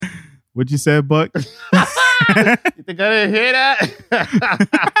What you said, Buck? You think I didn't hear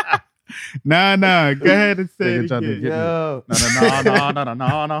that? Nah. Go ahead and say it again. No.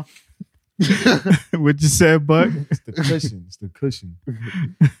 What you said, Buck? It's the cushion.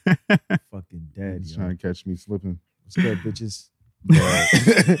 Fucking dead. He's trying to catch me slipping. What's good, bitches?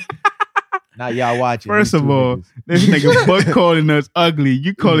 Now y'all watching. First of all, this nigga Buck calling us ugly.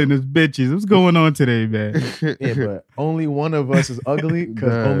 You calling us bitches. What's going on today, man? Yeah, but only one of us is ugly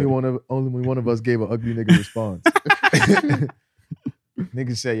because only one of us gave an ugly nigga response.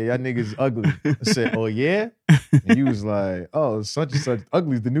 Niggas said, yeah, y'all niggas is ugly. I said, oh yeah? And you was like, oh, such and such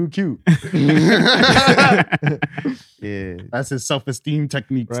ugly is the new cute. Yeah. That's his self-esteem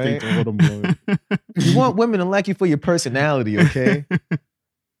technique. Right? Right? You want women to like you for your personality, okay?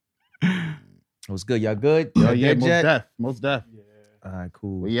 What's good? Y'all good? Y'all Yeah, dead most deaf. Yeah. All right,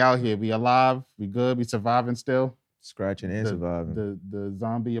 cool. We out here. We alive. We good. We surviving still. Scratching and surviving. The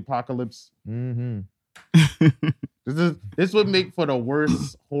zombie apocalypse. Mm-hmm. This would make for the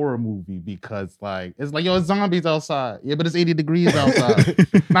worst horror movie because it's like, yo, it's zombies outside. Yeah, but it's 80 degrees outside.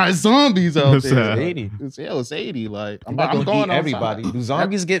 Nah, it's zombies out there. It's 80. It's 80. Like, I'm going to eat everybody. Do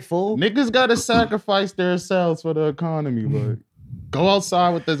zombies get full? Niggas got to sacrifice themselves for the economy. Like, go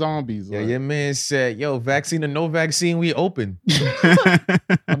outside with the zombies. Yeah, like. your man said, yo, vaccine or no vaccine, we open. How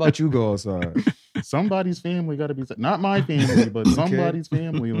about you go outside? Somebody's family got to be... Not my family, but somebody's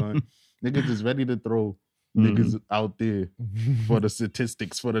family. Like, niggas is ready to throw niggas out there for the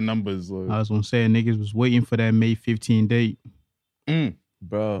statistics, for the numbers. Like. I was gonna say niggas was waiting for that May 15 date.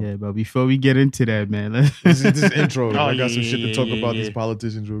 Bro. Yeah, but before we get into that, man, this is intro. I got some yeah, shit to talk about yeah. these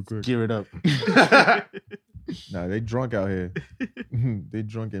politicians real quick. Gear it up. Nah, they drunk out here. They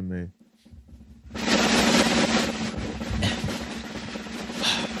drunk in May.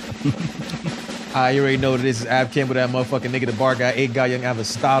 You already know that this is Ab Campbell, that motherfucking nigga, the bar guy, 8 guy, young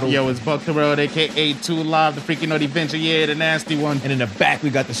Avastado. Yo, it's Buck Terrell, aka 2 Live, the freaking naughty venture, yeah, the nasty one. And in the back, we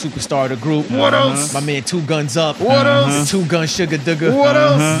got the superstar of the group. What else? My man, 2 Guns Up. What else? The 2 Gun Sugar Dugger. What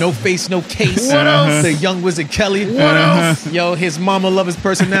else? No face, no case. What else? The young Wizard Kelly. What else? Yo, his mama love his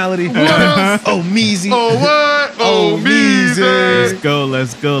personality. What else? Oh, Meezy. Oh, what? Oh, Meezy. Let's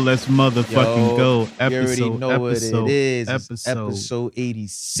go, let's motherfucking go. You already know what it is. It's episode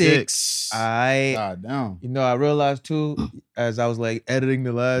 86. Alright. God damn. You know, I realized too, as I was like editing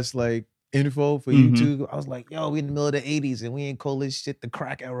the last info for YouTube, I was like, yo, we in the middle of the 80s and we ain't call this shit the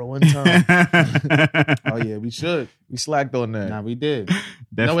crack era one time. Oh yeah, we should. We slacked on that. Nah, we did.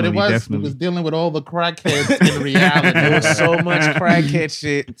 Definitely, no, it was dealing with all the crackheads in reality. There was so much crackhead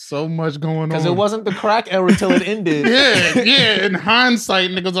shit. So much going on. Because it wasn't the crack era till it ended. Yeah. In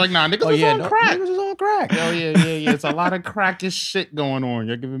hindsight, niggas like, nah, niggas was on crack. Niggas was on crack. Oh yeah. It's a lot of crackish shit going on.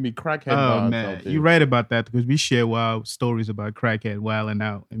 You're giving me crackhead vibes man, out there. you're right about that because we share wild stories about crackhead wilding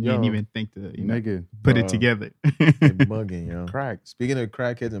out and we didn't even think to put it together. Bugging, yo. Crack. Speaking of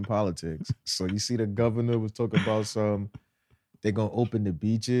crackheads in politics, so you see the governor was talking about they're gonna open the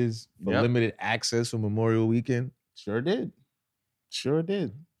beaches for limited access for Memorial Weekend. Sure did.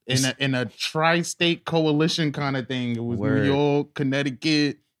 In a tri-state coalition kind of thing. It was New York,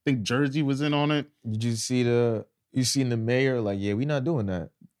 Connecticut. I think Jersey was in on it. Did you see you seen the mayor like, yeah, we not doing that.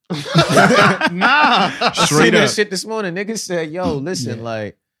 Nah. Straight up. That shit this morning. Niggas said, yo, listen,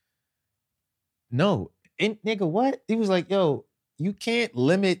 no. Nigga, what? He was like, yo, you can't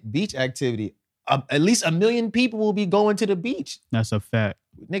limit beach activity. At least 1 million people will be going to the beach. That's a fact.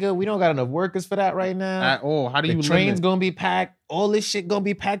 Nigga, we don't got enough workers for that right now. At all. How do you The train's gonna be packed. All this shit gonna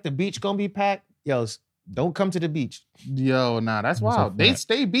be packed. The beach gonna be packed. Yo, don't come to the beach. Yo, nah, that's wild. They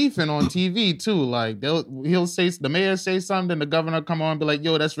stay beefing on TV too. Like he'll say, the mayor say something, the governor come on and be like,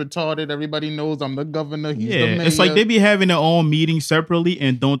 yo, that's retarded. Everybody knows I'm the governor. He's the mayor. It's like they be having their own meetings separately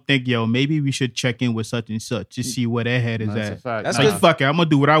and don't think, yo, maybe we should check in with such and such to see where their head is That's a at. fact. That's Like, fuck it, I'm gonna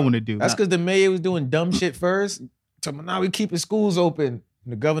do what I want to do. That's because the mayor was doing dumb shit first. So now we keeping schools open.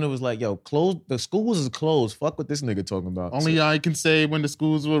 And the governor was like, yo, the schools is closed. Fuck what this nigga talking about. Only I can say when the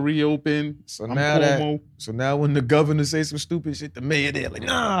schools will reopen. So now when the governor say some stupid shit, the mayor there like,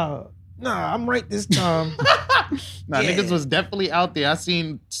 nah, I'm right this time. Niggas was definitely out there. I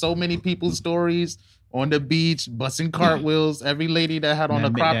seen so many people's stories on the beach, busting cartwheels. Every lady that had on a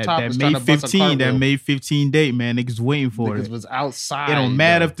crop top was trying to bust a cartwheel. That May 15 date, man, niggas waiting for it. Niggas was outside. It don't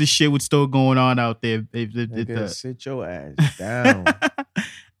matter if the shit was still going on out there. Sit your ass down.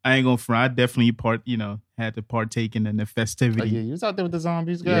 I ain't gonna front. I definitely had to partake in the festivity. Oh, yeah, you was out there with the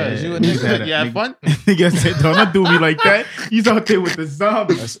zombies, guys. Yeah, you a nigga. You had fun? Nigga said, don't do me like that. He's out there with the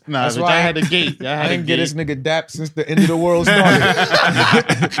zombies. That's why I had a gate. I didn't get this nigga dap since the end of the world started.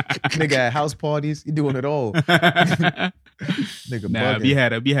 Nigga at house parties. He doing it all. Nigga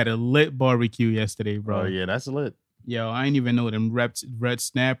bugging. we had a lit barbecue yesterday, bro. Oh, yeah, that's lit. Yo, I ain't even know them red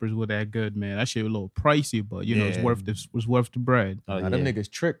snappers were that good, man. That shit was a little pricey, but it's worth the bread. Oh, them niggas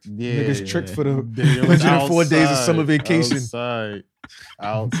tricked. Yeah, niggas tricked for the 104 days of summer vacation.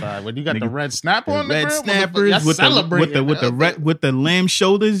 Outside. When you got the red snapper on the red grill, snappers with the lamb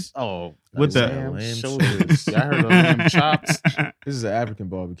shoulders. Oh, with the lamb shoulders. I heard of lamb chops. This is an African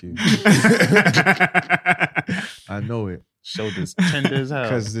barbecue. I know it. Shoulders tender as hell.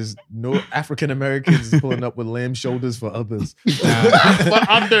 Because there's no African Americans pulling up with lamb shoulders for others. For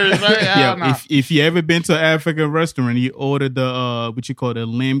others, right? Yeah, if you ever been to an African restaurant, you order the what you call the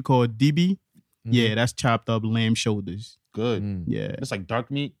lamb called DB. Yeah, that's chopped up lamb shoulders. Good. Yeah, it's like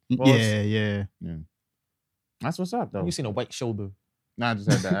dark meat. Boss. Yeah. That's what's up, though. You seen a white shoulder? Nah, I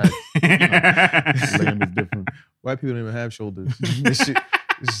just had to ask. Lamb is different. White people don't even have shoulders. This shit.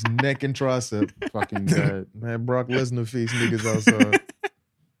 It's neck and tricep. Fucking good. Man, Brock Lesnar face niggas outside.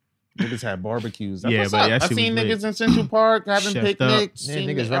 Niggas had barbecues. That's but I've seen niggas in Central Park having picnics. Yeah,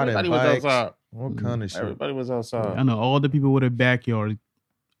 niggas riding bikes. Was outside. All kind of shit. Everybody was outside. I know all the people with a backyard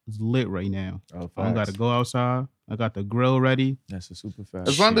is lit right now. I don't got to go outside. I got the grill ready. That's a super fast.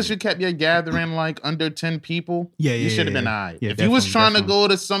 As long as you kept your gathering like under 10 people, you should have been all right. Yeah, if you was trying to go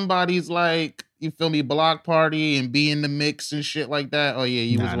to somebody's like, you feel me, block party and be in the mix and shit like that, oh yeah,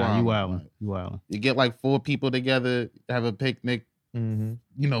 you was wild. You wildin'. You get like 4 people together, have a picnic,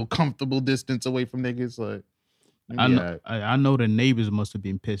 comfortable distance away from niggas. Like, I know the neighbors must have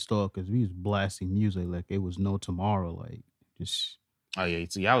been pissed off because we was blasting music like it was no tomorrow. Like, just... Oh, yeah.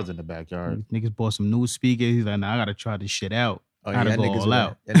 See, I was in the backyard. Niggas bought some new speakers. He's like, nah, I got to try this shit out. I got to go all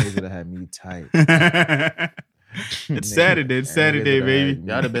out. That niggas would have had me tight. It's Saturday, baby.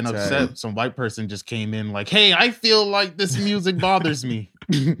 Y'all have been upset. Some white person just came in like, hey, I feel like this music bothers me.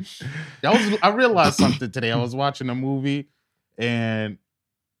 I realized something today. I was watching a movie and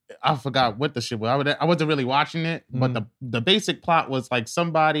I forgot what the shit was. I wasn't really watching it, but the basic plot was like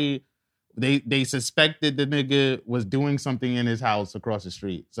somebody... They suspected the nigga was doing something in his house across the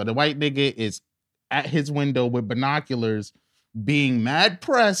street. So the white nigga is at his window with binoculars being mad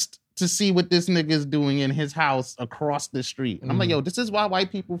pressed to see what this nigga is doing in his house across the street. And I'm like, yo, this is why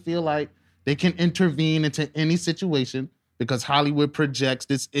white people feel like they can intervene into any situation because Hollywood projects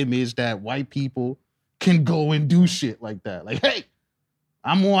this image that white people can go and do shit like that. Like, hey,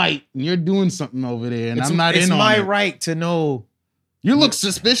 I'm white and you're doing something over there and I'm not in on it. It's my right to know. You look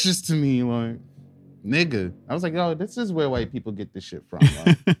suspicious to me, like, nigga. I was like, yo, this is where white people get this shit from.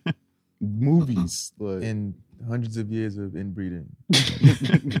 Like, movies. Like. And hundreds of years of inbreeding.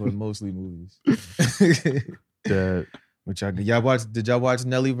 But mostly movies. Did y'all watch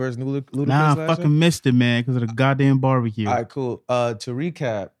Nelly versus Ludacris? Nah, I fucking missed it, man, because of the goddamn barbecue. All right, cool. To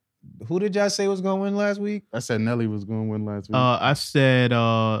recap, who did y'all say was going to win last week? I said Nelly was going to win last week. I said...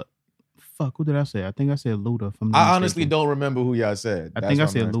 who did I say? I think I said Luda. I honestly don't remember who y'all said. I think I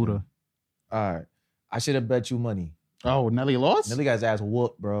said Luda. All right. I should have bet you money. Oh, Nelly lost? Nelly got his ass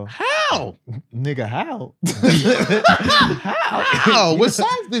whooped, bro. How? Nigga, how? How? What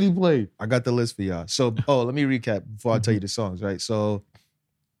songs did he play? I got the list for y'all. So, let me recap before I tell you the songs, right? So,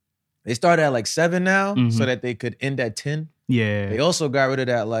 they started at like 7 now so that they could end at 10. Yeah. They also got rid of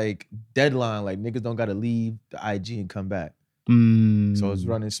that like deadline, like niggas don't got to leave the IG and come back. So it's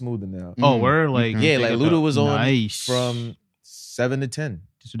running smoother now. Oh, we're like... Yeah, like Luda was on from 7 to 10.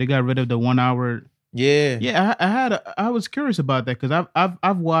 So they got rid of the 1 hour... Yeah. Yeah, I was curious about that because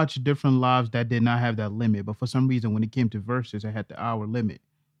I've watched different lives that did not have that limit, but for some reason when it came to verses, I had the hour limit.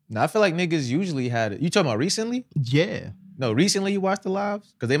 Now I feel like niggas usually had it. You talking about recently? Yeah. No, recently you watched the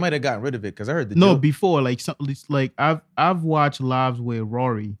lives? Because they might have gotten rid of it because I heard the joke. Before, like I've watched lives with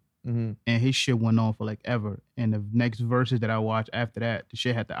Rory and his shit went on for like ever. And the next verses that I watched after that, the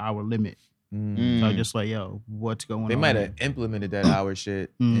shit had the hour limit. So I'm just like, yo, what's going on? They might have implemented that hour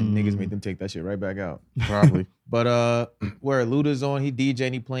shit and niggas made them take that shit right back out. Probably. But where Luda's on, he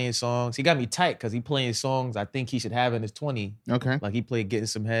DJing, he playing songs. He got me tight because he playing songs I think he should have in his 20. Okay. Like he played Getting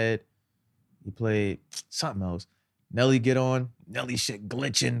Some Head. He played something else. Nelly get on. Nelly shit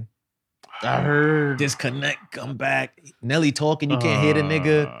glitching. I heard. Disconnect, come back. Nelly talking, you can't hear the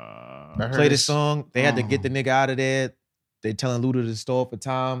nigga. Play the song. They had to get the nigga out of there. They telling Luda to stall for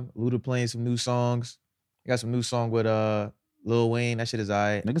time. Luda playing some new songs. He got some new song with Lil Wayne, that shit is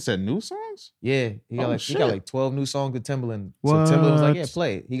alright. Nigga said new songs? Yeah, he got shit. 12 new songs with Timbaland. What? So Timbaland was like, yeah,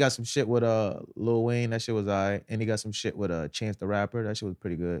 play it. He got some shit with Lil Wayne, that shit was alright. And he got some shit with Chance the Rapper, that shit was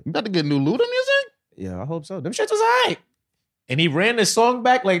pretty good. You about to get new Luda music? Yeah, I hope so. Them shits was alright. And he ran the song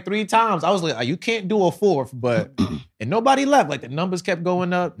back like 3 times. I was like, you can't do a 4th, but and nobody left. Like the numbers kept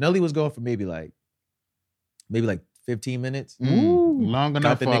going up. Nelly was going for maybe like 15 minutes. Long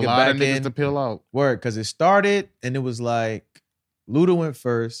enough for a lot of niggas to peel out. Word, because it started and it was like Luda went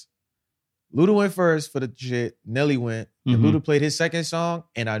first. Luda went first for the shit. Nelly went. And Luda played his second song,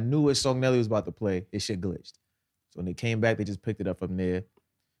 and I knew what song Nelly was about to play. His shit glitched. So when they came back, they just picked it up from there.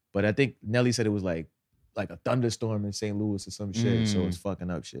 But I think Nelly said it was like a thunderstorm in St. Louis or some shit. So it's fucking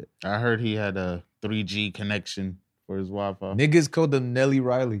up shit. I heard he had a 3G connection for his Wi-Fi. Niggas called him Nelly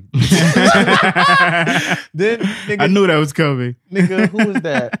Riley. Then nigga, I knew that was coming. Nigga, who was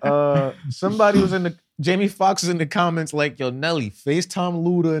that? Somebody was in the Jamie Foxx was in the comments like, yo, Nelly, FaceTime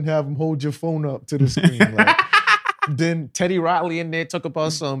Luda and have him hold your phone up to the screen. Like, then Teddy Riley in there talk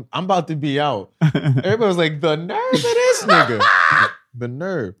about some, I'm about to be out. Everybody was like, the nerve of this nigga. The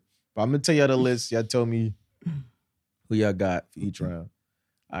nerve. But I'm gonna tell y'all the list. Y'all tell me who y'all got for each round.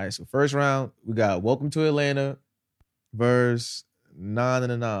 All right, so first round, we got Welcome to Atlanta versus Nah Nah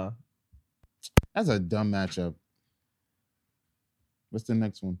Nah Nah. That's a dumb matchup. What's the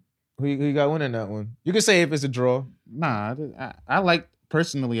next one? Who you got winning that one? You can say if it's a draw. Nah, I like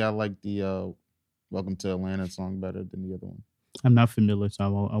the Welcome to Atlanta song better than the other one. I'm not familiar,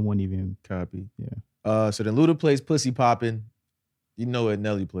 so I won't even copy. Yeah. So then Luda plays Pussy Poppin'. You know what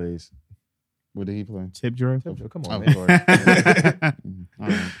Nelly plays. What did he play? Tip Drill. Come on, Of man. course. All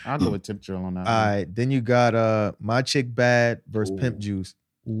right. I'll go with Tip Drill on that. All right. Then you got My Chick Bad versus Pimp Juice.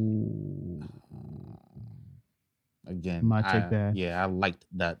 Ooh. Again, My Chick Bad. Yeah, I liked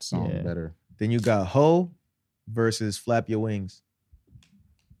that song better. Then you got Ho versus Flap Your Wings.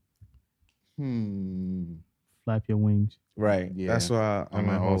 Flap Your Wings. Right. Yeah. That's why I'm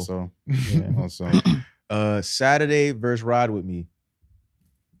at Ho. Also. Yeah. Also. Saturday versus Ride With Me.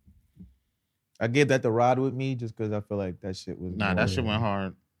 I gave that to Ride With Me just because I feel like that shit was that shit went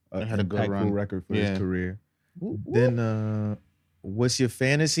hard. It had a good run. Record for his career. Then What's Your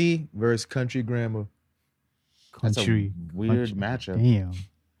Fantasy versus Country Grammar. Country. That's a weird matchup. Damn.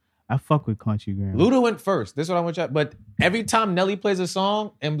 I fuck with Country Grammar. Luda went first. This is what I want y'all. But every time Nelly plays a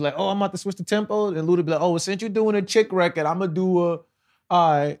song and be like, oh, I'm about to switch the tempo, and Luda be like, oh, since you're doing a chick record, I'm gonna do a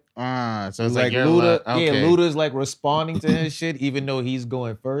all right. So it's like Luda, okay. Luda's like responding to his shit, even though he's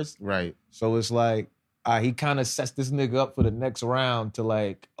going first. Right. So it's like he kind of sets this nigga up for the next round to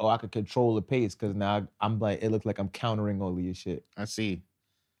like, oh, I could control the pace because now I'm like, it looks like I'm countering all of your shit. I see.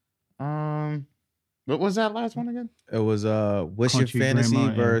 What was that last one again? It was What's Your Fantasy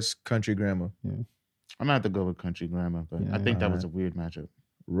versus Country Grammar. Yeah. I'm gonna have to go with Country Grammar, but I think that was a weird matchup.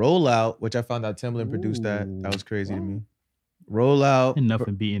 Rollout, which I found out Timbaland produced that. That was crazy to me. Rollout. Ain't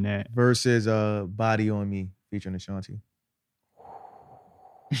nothing beating that. Versus Body on Me featuring Ashanti.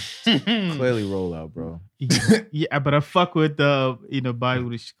 Clearly Rollout, bro. Yeah, but I fuck with the Body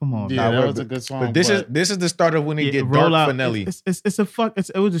with the come on. Yeah, that was a good song. But this is the start of when it get dark for Nelly. It was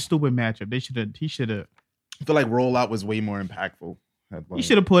a stupid matchup. He should have. I feel like Rollout was way more impactful. He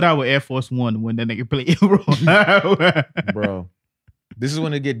should have put out with Air Force One when that nigga played Rollout. Bro, this is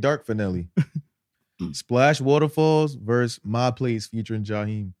when it get dark for Nelly. Splash Waterfalls versus My Place featuring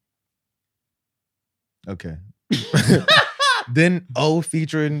Jaheim. Okay. Then O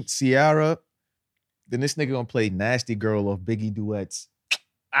featuring Ciara. Then this nigga gonna play Nasty Girl off Biggie Duets.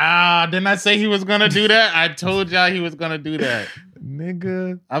 Didn't I say he was gonna do that? I told y'all he was gonna do that.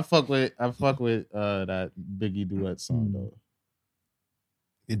 Nigga. I fuck with that Biggie Duet song though.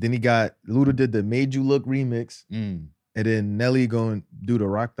 And then he got Luda did the Made You Look remix. And then Nelly gonna do the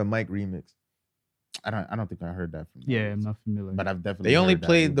Rock the Mic remix. I don't think I heard that from Yeah, I'm not familiar. But I've definitely They only heard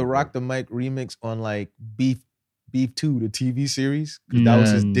played the Rock the Mic remix on like Beef 2, the TV series. Because that was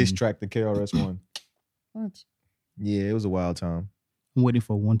his diss track, the KRS-One. What? Yeah, it was a wild time. I'm waiting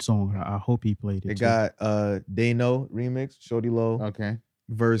for one song. I hope he played it. They got They Know remix, Shorty Low. Okay.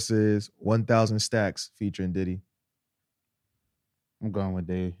 Versus 1000 Stacks featuring Diddy. I'm going with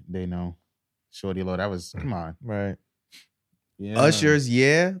They Know. Shorty Low. That was, come on. Right. Yeah. Usher's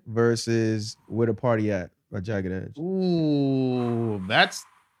Yeah versus Where the Party At by Jagged Edge. Ooh,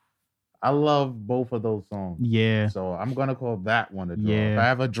 I love both of those songs. Yeah. So I'm going to call that one a draw. Yeah. If I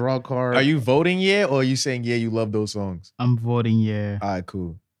have a draw card. Are you voting yeah, or are you saying yeah, you love those songs? I'm voting yeah. All right,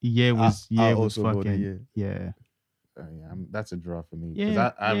 cool. Yeah was also fucking voted yeah. That's a draw for me. Yeah,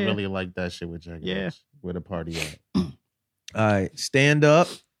 Because I really like that shit with Jagged Edge. Where the Party At. All right, Stand Up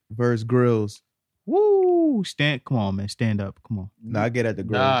versus Grills. Woo! Come on, man. Stand up. Come on. Nah, I get at the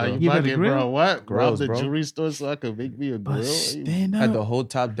grill. Nah, bro. you You better bugging, grill? bro. What? Grills, Rob the bro. jewelry store so I could make me a But grill? stand Had up. the whole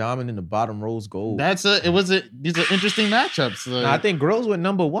top diamond and the bottom rose gold. These are interesting matchups. Like, Nah, I think grills went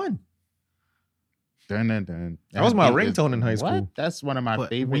number 1. dun, dun, dun. That was my I think ringtone in high school. What? That's one of my But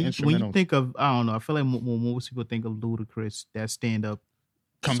favorite when instrumentals. you think of, I don't know, I feel like when most people think of Ludacris, that stand up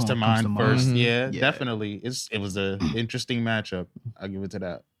comes song to mind first. Mhm. Yeah, Yeah. definitely. It was a interesting matchup. I'll give it to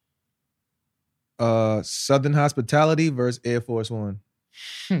that. Southern Hospitality versus Air Force One.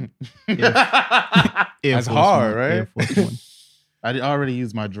 Air That's Force hard, One, right? Air Force One. I already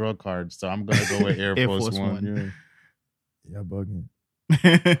used my drug card, so I'm gonna go with Air, Air Force, Force One. One. Yeah,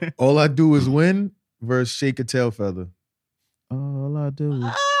 bugging. All I Do Is Win versus Shake a Tail Feather. All I do is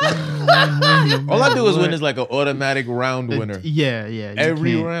All I Do Is Win is like an automatic round winner. Yeah, yeah. you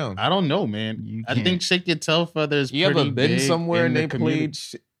Every can't- round. I don't know, man. You I can't. think Shake Your Tail Feather is You pretty ever been big somewhere in and the they community.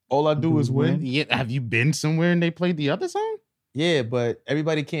 played All I Do Is Win? Yeah, have you been somewhere and they played the other song? Yeah, but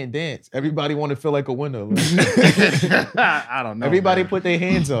everybody can't dance. Everybody want to feel like a winner. Like, I don't know. everybody man. put their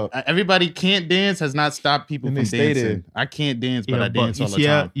hands up. Everybody can't dance has not stopped people And from they stay there. dancing. I can't dance, but Yeah, I dance you all the see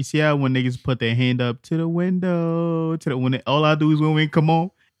time. how you see how when niggas put their hand up to the window all I do is when we come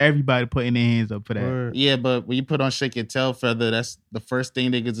on, everybody putting their hands up for that. Word. Yeah, but when you put on Shake Your Tail Feather, that's the first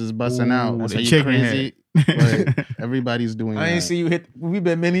thing niggas is busting out. Ooh, That's the how you chicken crazy. Like, everybody's doing I that. ain't see you hit. We've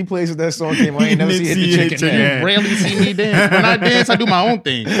been many places that song came. I ain't never see you hit the See it, chicken. chicken. head. You rarely see me dance. When I dance, I do my own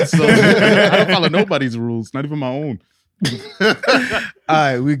thing. So I don't follow nobody's rules, not even my own. All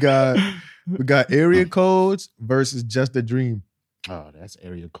right, we got Area Codes versus Just a Dream. Oh, that's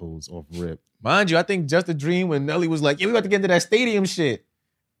area codes off rip. Mind you, I think Just a Dream when Nelly was like, "Yeah, we about to get into that stadium shit."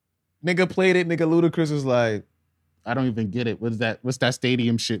 Nigga played it. Nigga Ludacris was like, I don't even get it. What's that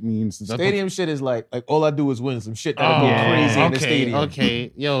stadium shit means? Is that the- "Stadium shit is like all I do is win some shit that'll yeah. go crazy in the okay, stadium."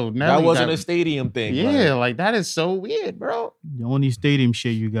 okay. Yo, That Nelly wasn't got- a stadium thing. Yeah, like, like that is so weird, bro. The only stadium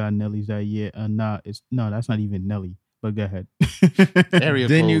shit you got, Nelly's that that's not even Nelly. But go ahead. Area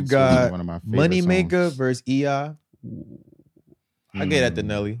Then you codes got was one of my favorite Moneymaker songs. versus EI. I get at the Mm.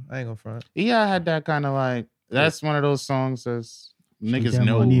 Nelly. I ain't gonna front. Yeah, I had that kind of like. That's one of those songs that's niggas That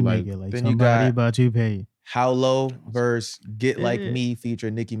know. money Like, maker, like then you somebody got- about to pay. How Low versus Get Like Yeah. Me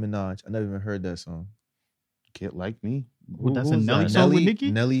featuring Nicki Minaj. I never even heard that song. Kid Like Me. Well, that's a who's Nelly that? song with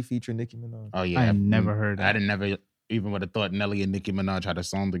Nicki? Nelly featuring Nicki Minaj. Oh yeah, I have never heard I that. didn't never even would have thought Nelly and Nicki Minaj had a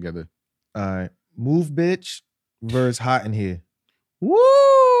song together. All right. Move Bitch versus Hot in Here. Woo!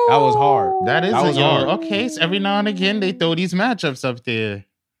 That was hard. That is That was hard. Okay, so every now and again they throw these matchups up there.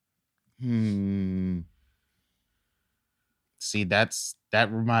 See, that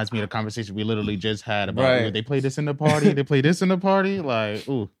reminds me of the conversation we literally just had about Right. ooh, they play this in the party, they play this in the party. Like,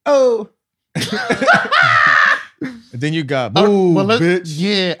 ooh. Oh. And then you got Oh, Move well, Bitch.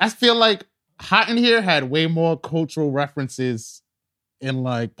 Yeah, I feel like Hot in Here had way more cultural references in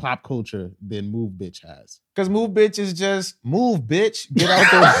like pop culture than Move Bitch has. Because Move Bitch is just move, bitch. Get out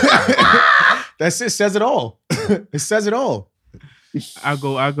the That's it. Says it all. It says it all. I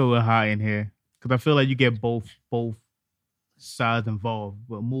go with high in here because I feel like you get both sides involved.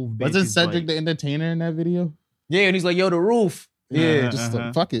 But move bitch Wasn't is Cedric like, the entertainer in that video? Yeah, and he's like, yo, the roof. Yeah. Just Uh-huh.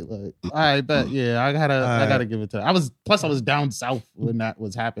 like, fuck it. Like, all right, but yeah, I gotta give it to. I was down south when that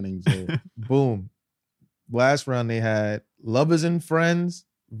was happening. So Boom. Last round they had Lovers and Friends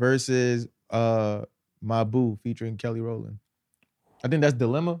versus My Boo featuring Kelly Rowland. I think that's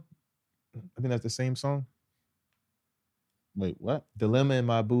Dilemma. I think that's the same song. wait, what? Dilemma and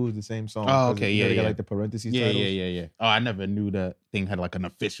My Boo is the same song. Oh, 'Cause okay, you know, yeah, they got yeah. like the parentheses Yeah, titles. yeah. Oh, I never knew that thing had like an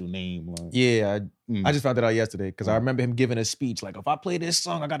official name. Like, Yeah, mm. I just found it out yesterday because I remember him giving a speech like, if I play this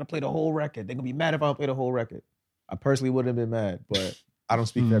song, I got to play the whole record. They're going to be mad if I don't play the whole record. I personally wouldn't have been mad, but I don't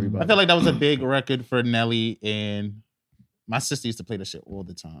speak for everybody. I feel like that was a big record for Nelly, and my sister used to play that shit all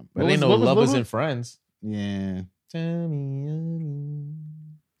the time. But What they was- know what was- Lovers what and was- Friends. Yeah. Tell me again.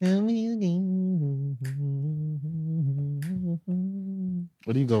 Tell me again.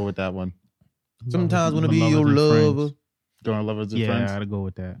 What do you go with that one? Sometimes want to Lovers be your and Friends. lover. Going Lovers and Yeah, Friends? I gotta go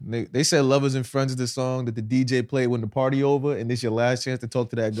with that. They said Lovers and Friends is the song that the DJ played when the party over, and this your last chance to talk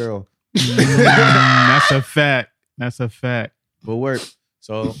to that girl. That's a fact. That's a fact. But work.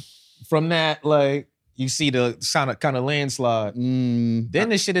 So from that, like, you see the sound kind of landslide. Then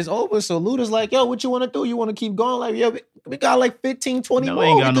the shit is over. So Luda's like, yo, what you want to do? You want to keep going? Like, yo, we got like 15, 20 No, more.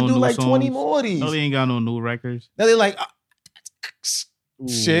 ain't We got could no do new like 20 songs. more of these. No, they ain't got no new records. Now they're like, Ooh.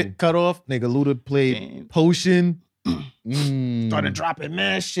 shit, cut off. Nigga, Luda played Damn. Potion. Mm. Started dropping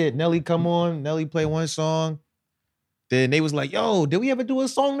mad shit. Nelly come on. Nelly play one song. Then they was like, yo, did we ever do a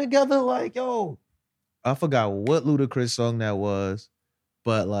song together? Like, yo. I forgot what Ludacris song that was.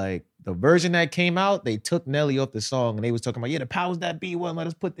 But like the version that came out, they took Nelly off the song and they was talking about, yeah, the powers that be wouldn't let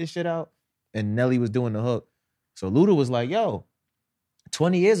us put this shit out. And Nelly was doing the hook. So Luda was like, yo,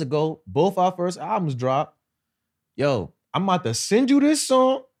 20 years ago, both our first albums dropped. Yo, I'm about to send you this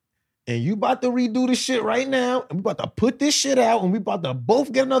song and you about to redo this shit right now. And we about to put this shit out and we about to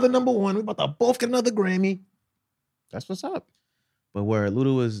both get another number one. We about to both get another Grammy. That's what's up. But where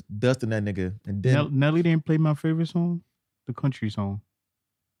Luda was dusting that nigga. And then Nelly didn't play my favorite song, the country song.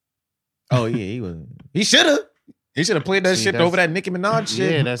 Oh yeah, he was. He should have. He should have played that shit over that Nicki Minaj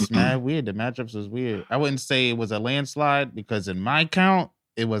shit. Yeah, that's mad weird. The matchups was weird. I wouldn't say it was a landslide because in my count,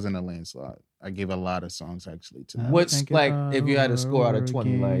 it wasn't a landslide. I give a lot of songs actually to that. What's like if you had a score out of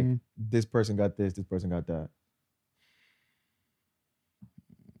 20, like this person got this person got that.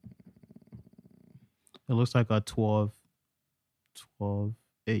 It looks like a 12,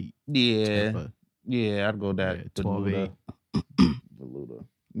 8. Yeah. Yeah, I'd go that. Yeah, 12, 8. Luda.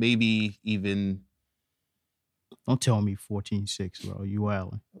 Maybe even. Don't tell me 14-6, bro. You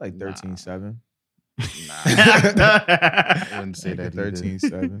wildin'. Like 13-7. I wouldn't say that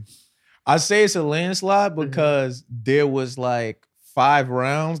 13-7. I say it's a landslide because there was like 5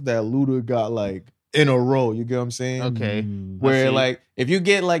 rounds that Luda got like in a row. You get what I'm saying? Okay. Where like if you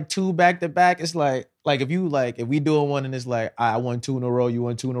get like 2 back to back, it's like if we doing one and it's like I won 2 in a row, you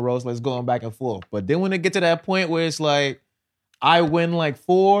won 2 in a row, so let's go on back and forth. But then when it get to that point where it's like I win like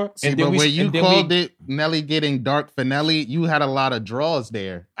 4. See, and then when you called it Nelly getting dark for Nelly, you had a lot of draws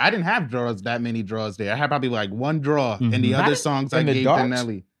there. I didn't have that many draws there. I had probably like 1 draw in the other songs I gave to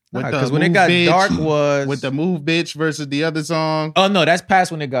Nelly. Because when it got dark was... With the Move Bitch versus the other song. Oh, no, that's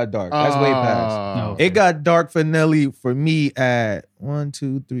past when it got dark. That's way past. No. It got dark for Nelly for me at 1,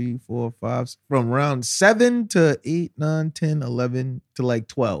 2, 3, 4, 5... From round 7 to 8, 9, 10, 11 to like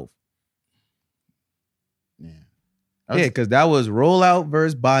 12. Yeah, because that was Rollout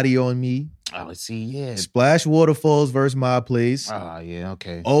versus Body on Me. Oh, see, yeah. Splash Waterfalls versus My Place. Oh, yeah,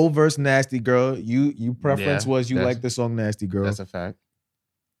 okay. O versus Nasty Girl. You preference was you like the song Nasty Girl. That's a fact.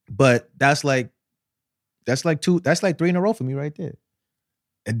 But that's like 3 in a row for me right there.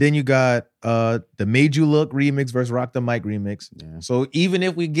 And then you got the Made You Look remix versus Rock the Mic remix. Yeah. So even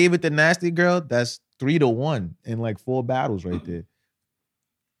if we gave it to Nasty Girl, that's 3-1 in like 4 battles right there.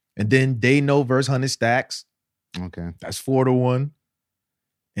 And then They Know versus 100 Stacks. Okay. That's 4-1.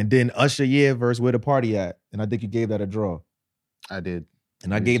 And then Usher Yeah versus Where the Party At. And I think you gave that a draw. I did.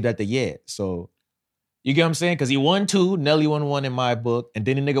 And I gave that to Yeah. So you get what I'm saying? Because he won 2, Nelly won 1 in my book, and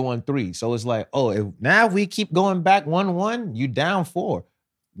then the nigga won 3. So it's like, oh, now if we keep going back 1-1, you down 4.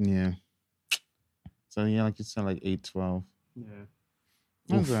 Yeah. So yeah, like you said, like 8-12. Yeah.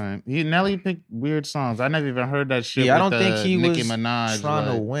 That's right. Nelly picked weird songs. I never even heard that shit. Yeah, with I don't think he Nicki was Minaj, trying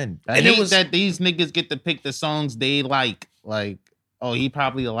to like, win. I hate that these niggas get to pick the songs they like. Like, oh, he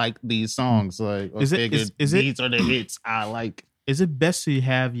probably liked these songs. Like, is these are the hits I like. Is it best to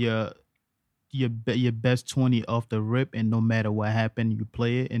have your best 20 off the rip, and no matter what happened, you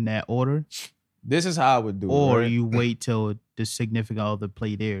play it in that order? This is how I would do it. Or right? you wait till the significant other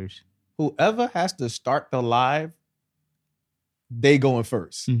play theirs. Whoever has to start the live, they going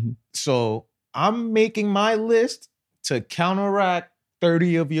first. Mm-hmm. So I'm making my list to counteract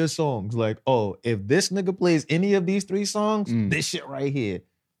 30 of your songs. Like, oh, if this nigga plays any of these 3 songs, this shit right here.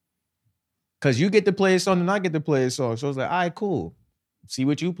 Because you get to play a song and I get to play a song. So it's like, all right, cool. See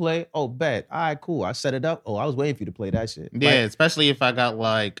what you play? Oh, bet. All right, cool. I set it up. Oh, I was waiting for you to play that shit. Yeah, like, especially if I got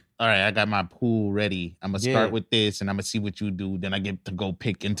like, all right, I got my pool ready. I'm going to start with this and I'm going to see what you do. Then I get to go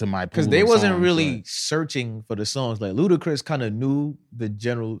pick into my pool. Because they wasn't really searching for the songs. Like Ludacris kind of knew the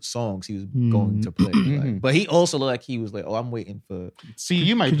general songs he was going to play. Like, but he also looked like he was like, oh, I'm waiting for... See,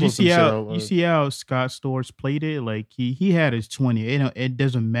 you might pull you some shit out. You see how Scott Storch played it? Like he had his 20. It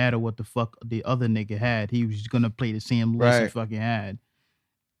doesn't matter what the fuck the other nigga had. He was going to play the same list he fucking had.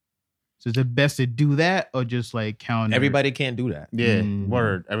 So is it best to do that or just like counter? Everybody can't do that. Yeah,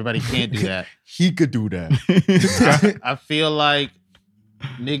 word. Everybody can't do that. He could do that. I feel like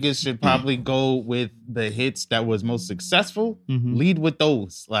niggas should probably go with the hits that was most successful. Mm-hmm. Lead with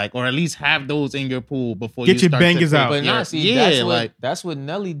those, like, or at least have those in your pool before get you your bangers out. But nah, see, that's what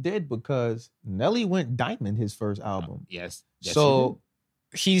Nelly did because Nelly went diamond his first album. Yes. So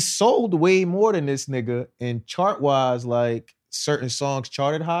he sold way more than this nigga, and chart wise, like. Certain songs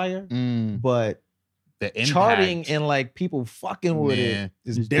charted higher, but the charting and like people fucking with it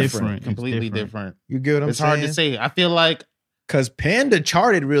is different. Completely different. You get what I'm saying? It's hard to say. I feel like because Panda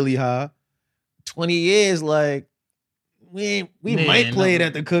charted really high. 20 years, like we might play it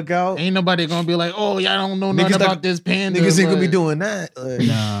at the cookout. Ain't nobody gonna be like, oh, y'all don't know nothing about this Panda. Niggas ain't gonna be doing that.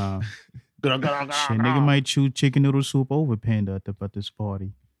 Nah. Shit, nigga might choose chicken noodle soup over panda at this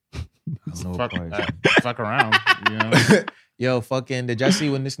party. Fuck around. You know? Yo, fucking, did y'all see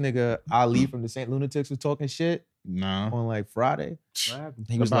when this nigga Ali from the Saint Lunatics was talking shit No. on like Friday?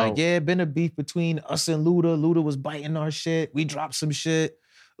 He was About- like, yeah, been a beef between us and Luda. Luda was biting our shit. We dropped some shit.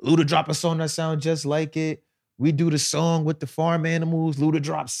 Luda dropped a song that sound just like it. We do the song with the farm animals. Luda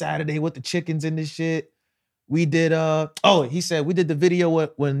dropped Saturday with the chickens and this shit. We did, he said we did the video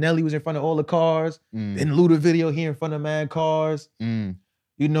when Nelly was in front of all the cars. Mm. Then Luda video here in front of mad cars. Mm.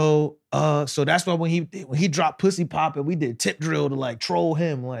 You know, so that's why when he dropped Pussy Poppin', we did Tip Drill to like troll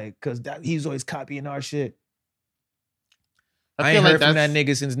him, like, cause he's always copying our shit. I ain't heard from that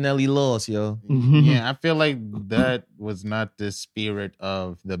nigga since Nelly lost, yo. Yeah, I feel like that was not the spirit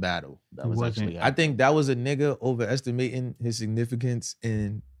of the battle. That was actually. I think that was a nigga overestimating his significance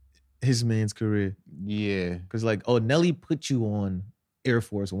in his man's career. Yeah, cause like, Nelly put you on Air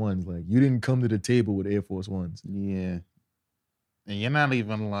Force Ones. Like, you didn't come to the table with Air Force Ones. Yeah. And you're not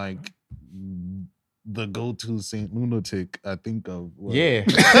even like the go-to Saint Lunatic I think of. Yeah.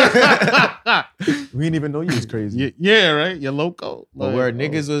 We didn't even know you was crazy. Yeah, right? You're loco. But Like, where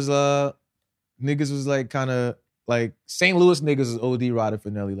niggas was like kind of like St. Louis niggas was OD riding for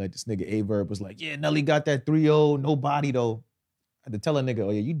Nelly. Like this nigga A-Verb was like, yeah, Nelly got that 3-0, no body though. I had to tell a nigga,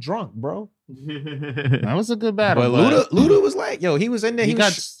 oh yeah, you drunk, bro. That was a good battle. But Luda was like, yo, he was in there. He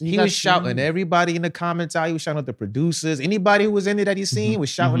was got shouting. Everybody in the comments out, he was shouting out the producers. Anybody who was in there that he seen was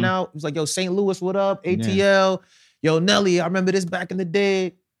shouting out. He was like, yo, St. Louis, what up? ATL. Yo, Nelly, I remember this back in the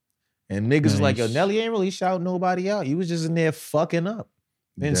day. And niggas was like, yo, Nelly ain't really shouting nobody out. He was just in there fucking up.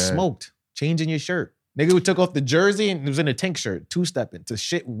 Then smoked, changing your shirt. Nigga who took off the jersey and was in a tank shirt, two-stepping to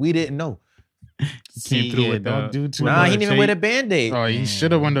shit we didn't know. Came through with don't do too Nah, much. he didn't even wear the Band-Aid. Oh, he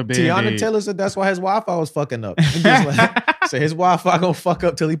should have won the Band-Aid. Tiana Taylor said that's why his Wi-Fi was fucking up. He just like, so his Wi-Fi gonna fuck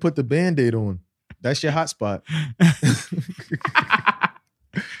up till he put the Band-Aid on. That's your hotspot.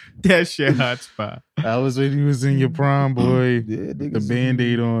 That's your hotspot. That was when he was in your prime, boy. Yeah, the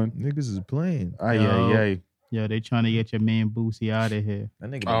Band-Aid on. Niggas is playing. Ay. Yo, they trying to get your man Boosie out of here.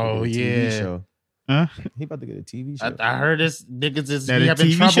 That nigga about to get a TV show. Huh? He about to get a TV show. I heard this niggas is Now, he the having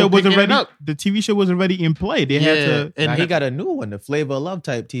TV trouble show was picking it already up. the TV show was already in play. They had to. And Nah, he got a new one, the Flavor of Love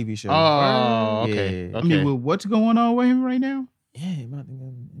type TV show. Oh, okay. Yeah. I mean, well, what's going on with him right now? Yeah, he about to get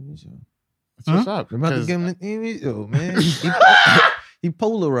him a TV show. What's up? We're about to give him a TV show, man. He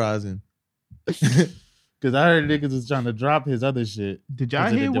polarizing. Because I heard niggas was trying to drop his other shit. Did y'all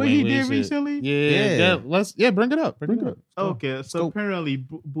 'cause of the hear what Dwayne he Wade did shit. recently? Yeah. Bring it up. Bring it up. Okay, so apparently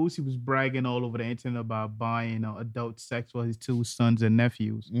Boosie was bragging all over the internet about buying adult sex for his 2 sons and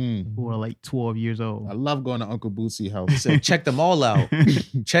nephews who are like 12 years old. I love going to Uncle Boosie house. He said, check them all out.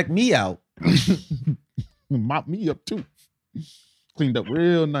 Check me out. Mop me up too. Cleaned up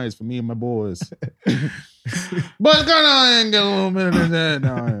real nice for me and my boys. But going on and get a little bit of that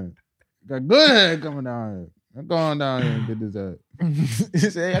down here. Got good head coming down here. I'm going down here and get this head. He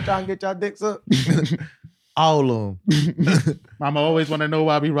said, y'all trying to get y'all dicks up? All of them. Mama always want to know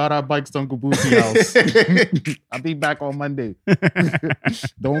why we ride our bikes to Uncle Boosie house. I'll be back on Monday.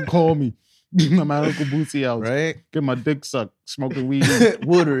 Don't call me. I'm at Uncle Boosie house. Right? Get my dick sucked, smoking weed.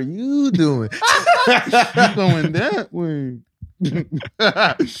 What are you doing? I'm going that way.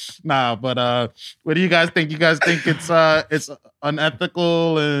 Nah, but what do you guys think? You guys think it's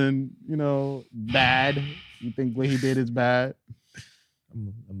unethical and bad? You think what he did is bad?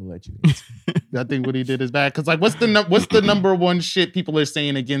 I'm gonna let you answer. I think what he did is bad because what's the number one shit people are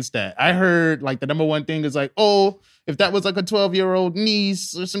saying against that? I heard like the number one thing is like, oh, if that was like a 12-year-old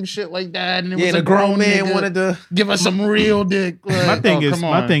niece or some shit like that, and it was a grown man nigga, wanted to give us some real dick. Like, my thing is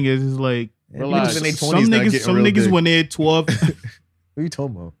like, relax. some niggas when they're 12. What are you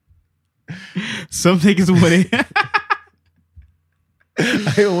talking about? Some niggas when they.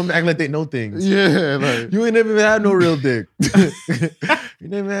 I don't want to act like they know things. Yeah, like you ain't never even had no real dick. You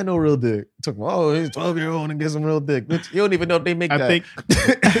never had no real dick. Talking about, oh, he's 12-year-old and get some real dick. Bitch, you don't even know if they make that. think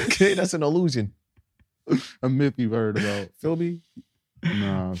okay, that's an illusion. a myth you've heard about. Feel me?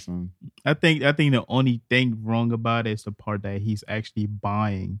 Nah, son. I think the only thing wrong about it is the part that he's actually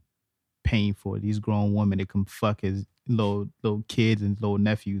paying for these grown women to come fuck his little kids and little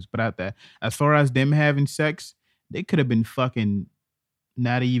nephews. But out there, as far as them having sex, they could have been fucking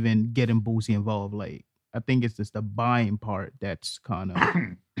not even getting Boosie involved. Like, I think it's just the buying part that's kind of.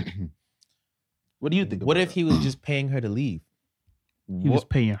 What do you think? What if he was just paying her to leave? He was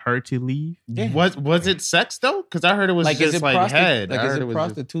paying her to leave. Yeah. Was it sex though? Because I heard it was like, just like head. Like, is it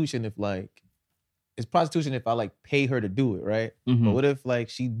prostitution just... if like it's prostitution if I like pay her to do it, right? Mm-hmm. But what if like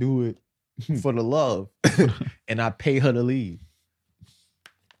she do it for the love and I pay her to leave?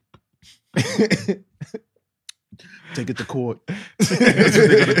 Take it to court. That's what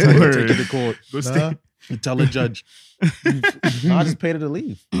they're gonna tell you. Take it to court. You tell a judge. I just paid her to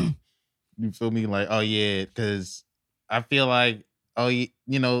leave. You feel me? Like, oh yeah, because I feel like, I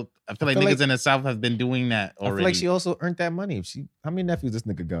feel like niggas in the South have been doing that already. I feel like she also earned that money. How many nephews this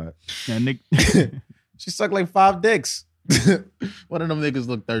nigga got? Yeah, Nick. She sucked like 5 dicks. One of them niggas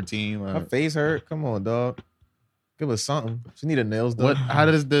look 13. Her face hurt. Come on, dog. Give her something. She needed nails done. How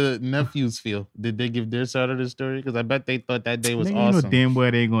does the nephews feel? Did they give their side of the story? Because I bet they thought that day was Nigga, awesome. You know damn well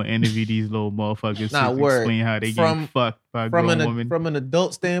they ain't gonna interview these little motherfuckers to explain how they get fucked by a grown woman. From an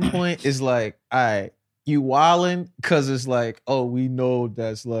adult standpoint, it's like, all right, you wildin' because it's like, oh, we know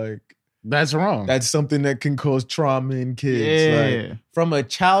that's like... That's wrong. That's something that can cause trauma in kids. Yeah. Like, from a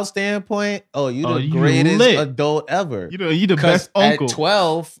child standpoint, you the greatest adult ever. You the best uncle. At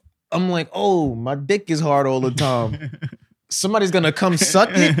 12, I'm like, oh, my dick is hard all the time. Somebody's gonna come suck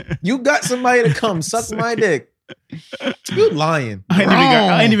it. You got somebody to come suck my dick. You lying.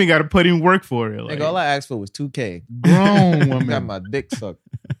 I ain't even got to put in work for it. Like, all I asked for was $2K. Grown woman. Got my dick sucked.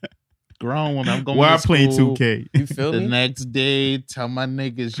 Grown woman. I'm going Why to school. playing 2K? You feel me? The next day, tell my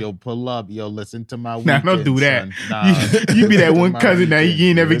niggas, yo, pull up. Yo, listen to my weekend, don't do that. Nah, you be that one cousin that you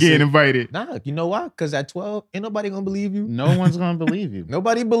ain't never getting invited. Nah, you know why? Because at 12, ain't nobody gonna believe you. No one's gonna believe you.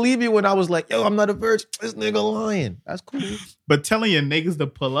 Nobody believed you when I was like, yo, I'm not a virgin. This nigga lying. That's cool. But telling your niggas to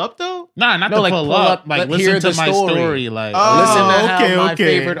pull up though? Nah, not to like pull up. Like, listen to my story. Like, listen to how my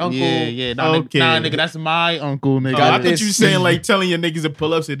favorite uncle. Yeah. Nah, nigga, that's my uncle, nigga. I thought you saying like telling your niggas to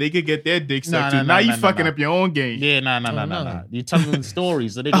pull up so they could get their dick sucked too. Now you fucking up your own game. Yeah, nah. You tell them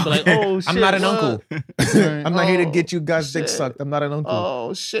stories so they can be like, oh shit. I'm not an uncle. I'm not here to get you guys dick sucked. I'm not an uncle.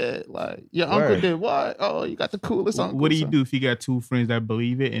 Oh shit. Like, your uncle did what? Oh, you got the coolest uncle. What do you do if you got 2 friends that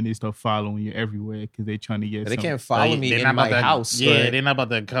believe it and they start following you everywhere because they trying to get They can't follow me in my house. Yeah, they're not about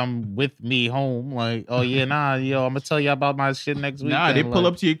to come with me home. Like, oh yeah, nah, yo, I'm gonna tell you about my shit next week. Nah, they pull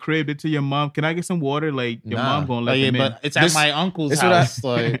up to your crib, they tell your mom, can I get some water? Like, your mom gonna let them in. But it's at my uncle's house.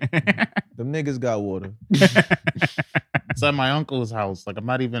 Like, them niggas got water. It's at my uncle's house. Like, I'm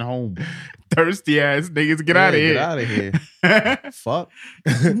not even home. Thirsty ass niggas, get out of here. Get out of here. Fuck.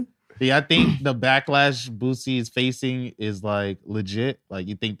 Yeah, I think the backlash Boosie is facing is like legit. Like,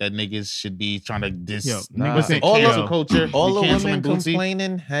 you think that niggas should be trying to cancel culture. All the women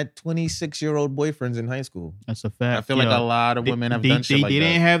complaining had 26-year-old boyfriends in high school. That's a fact. I feel like a lot of women have done shit like that. They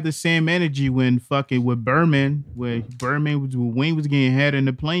didn't have the same energy when fucking with Berman, where Wayne was getting had in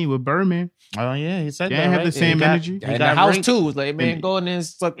the plane with Berman. Oh yeah, he said they that. didn't have the same energy. In the house too. It was like, man, go in there and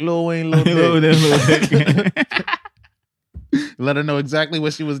suck Lil Wayne little dick. Let her know exactly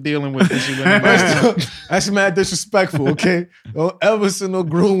what she was dealing with when she went in the That's mad disrespectful, okay? Don't ever send no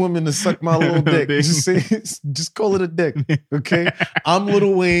grown woman to suck my little dick. Just call it a dick, okay? I'm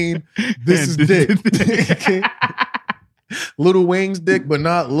Lil Wayne. This is dick. Okay? Lil Wayne's dick, but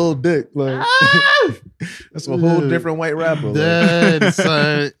not Lil Dick. Like, that's a whole different white rapper. Like.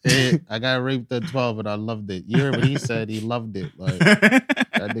 Son, I got raped at 12 and I loved it. You heard what he said? He loved it. Like,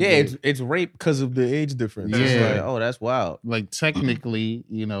 yeah, it's rape because of the age difference. Yeah. It's like, oh, that's wild. Like, technically,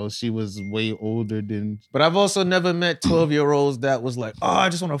 she was way older than. But I've also never met 12-year-olds that was like, oh, I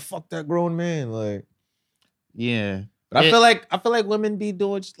just want to fuck that grown man. Like, yeah. But I feel like women be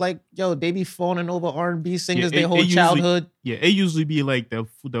doing like, yo, they be fawning over R&B singers their whole childhood. It usually be like the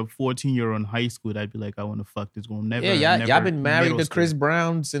 14-year-old in high school that'd be like, I want to fuck this girl. Never. Yeah, y'all been married to Chris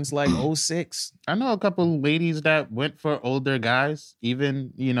Brown since like 06. I know a couple ladies that went for older guys,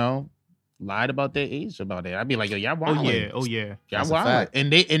 even, lied about their age about it. I'd be like, yo, y'all wild. Oh yeah. Y'all wild.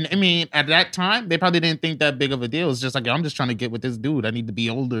 And I mean, at that time, they probably didn't think that big of a deal. It's just like, I'm just trying to get with this dude. I need to be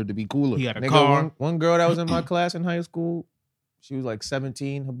older to be cooler. He got a car. One girl that was in my class in high school, she was like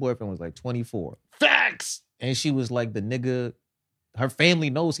 17. Her boyfriend was like 24. Facts. And she was like the nigga, her family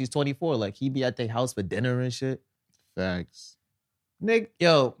knows he's 24. Like, he be at their house for dinner and shit. Facts. Nick,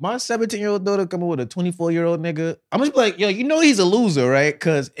 yo, my 17-year-old daughter coming with a 24-year-old nigga. I'm just like, yo, he's a loser, right?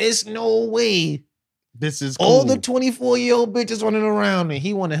 Because it's no way this is cool. All the 24-year-old bitches running around and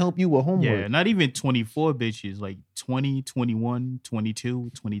he want to help you with homework. Yeah, not even 24 bitches, like 20, 21,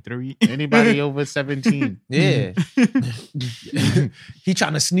 22, 23. Anybody over 17. Yeah. He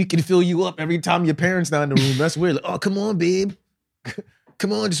trying to sneak and fill you up every time your parents not in the room. That's weird. Like, oh, come on, babe.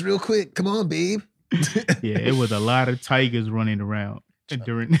 Come on, just real quick. Come on, babe. Yeah, it was a lot of tigers running around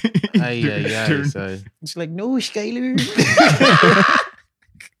during. She's like, no, Skyler.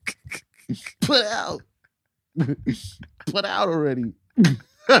 Put out. Put out already. You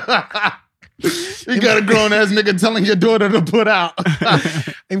got a grown ass nigga telling your daughter to put out.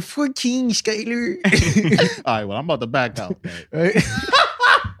 I'm 14, Skyler. All right, well, I'm about to back out. Right?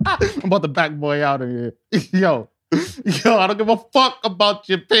 I'm about to back boy out of here. Yo, I don't give a fuck about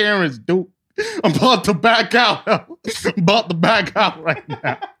your parents, dude. I'm about to back out. I'm about to back out right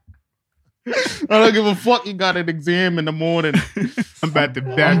now. I don't give a fuck. You got an exam in the morning. I'm about to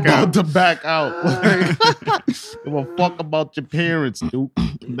back out. About to back out. Give a fuck about your parents, dude.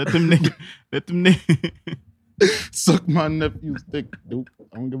 Let them nigga Suck my nephew's dick, dude.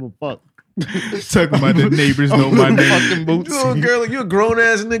 I don't give a fuck. talking about the neighbors know my name. Fucking boots. Little girl, you a grown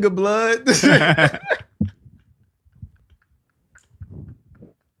ass nigga, blood.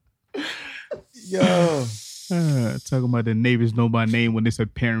 Yo. Talking about the neighbors know my name when it's her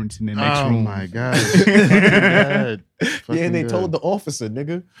parents in the next room. Oh my god. Fucking Yeah, and they God. told the officer,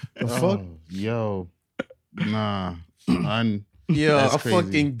 nigga. The fuck? Yo. Nah. Yo, That's I'm crazy.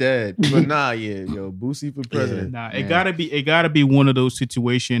 fucking dead. But nah, yeah, yo, Boosie for president. Nah, Yeah. it gotta be one of those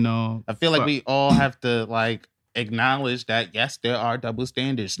situations. I feel like we all have to like acknowledge that yes, there are double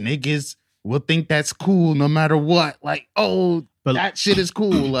standards. Niggas will think that's cool no matter what. Like, oh, But- that shit is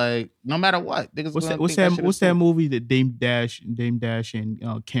cool. Like, no matter what. Niggas What's gonna that? What's think that? shit What's is that cool. movie that Dame Dash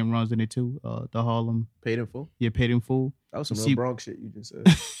and Kim runs in it too? The Harlem. Paid in full. Yeah, Paid in Full. That was some You real see- Bronx shit you just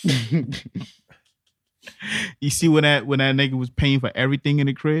said. You see when that nigga was paying for everything in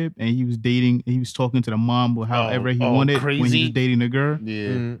the crib and he was talking to the mom or however he wanted when he crazy. was dating the girl. Yeah.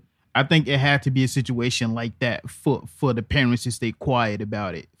 Mhm. I think it had to be a situation like that for the parents to stay quiet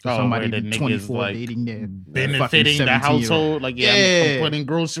about it. For Oh, somebody where to the be niggas, 24 like, dating their Benefiting the 17-year-old. household. Like, yeah, Yeah. I'm putting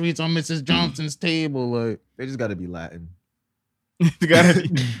groceries on Mrs. Johnson's table. Like, They just gotta be Latin. It gotta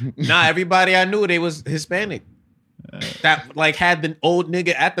be- Nah, everybody I knew, they was Hispanic. That like had the old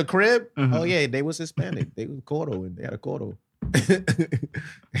nigga at the crib. Uh-huh. Oh yeah, they was Hispanic. They was Cordo and they had a Cordo.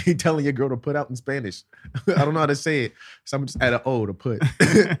 He telling your girl to put out in Spanish. I don't know how to say it. So I'm just add an O to put.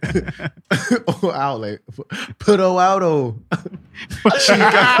 Or out like Puto Outo.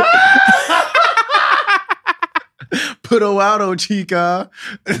 Chica. Puto Outo, chica.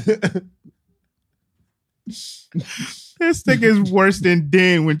 This nigga is worse than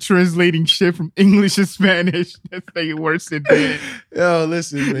Dan when translating shit from English to Spanish. This nigga worse than Dan. Yo,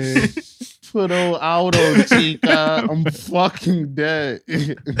 listen, man. Puto Outo, chica. I'm fucking dead.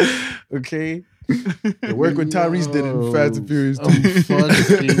 Okay. The work with Tyrese did in Fast and Furious 2. I'm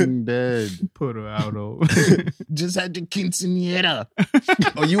fucking dead. Put her out. Just had your quinceañera.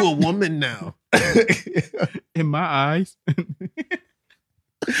 Oh, you a woman now. In my eyes.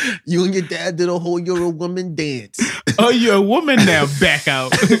 You and your dad did a whole You're a Woman dance. Oh, you're a woman now. Back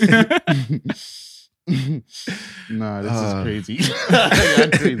out. Nah, this is crazy. Yeah,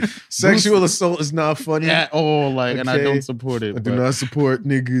 crazy. Sexual assault is not funny. At all, like, and I Okay. don't support it. I do but, not support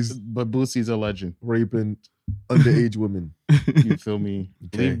niggas but Boosie's a legend. raping underage women. You feel me?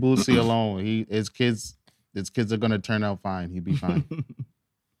 Okay. Leave Boosie alone. His kids are gonna turn out fine. He'll be fine.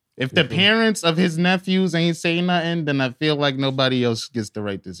 If the parents of his nephews ain't saying nothing, then I feel like nobody else gets the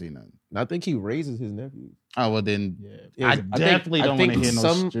right to say nothing. I think he raises his nephews. Oh well, then Yeah, I definitely don't want to hear no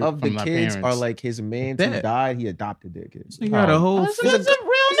some shit of the from my kids parents. are like his man who Bet. died. He adopted their kids. This nigga got a whole, This is a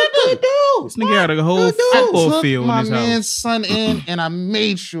real nigga. this nigga got a whole Good dude. I football took field in my his man's house. son in, and I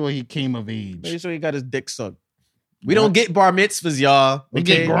made sure he came of age. Make sure he got his dick sucked. We don't get bar mitzvahs, y'all. We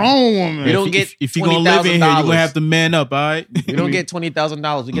okay? get grown women. We don't get If you're gonna live in here, you're $20,000. gonna have to man up, all right? We don't get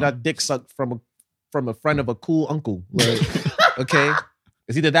 $20,000. We get our dick sucked from a friend of a cool uncle. Like, okay?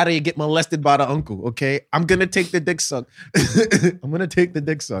 It's either that or you get molested by the uncle, okay? I'm gonna take the dick suck. I'm gonna take the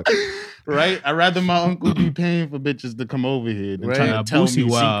dick suck. right. I'd rather my uncle be paying for bitches to come over here than Right. trying Nah, to tell Boosie me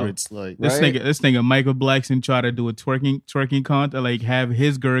wild. secrets. Like, This Right? nigga Michael Blackson try to do a twerking contest, like have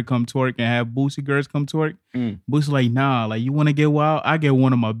his girl come twerk and have Boosie girls come twerk. Mm. Boosie like, nah, like you want to get wild? I get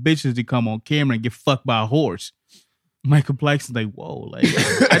one of my bitches to come on camera and get fucked by a horse. Michael Blackson's like, whoa, like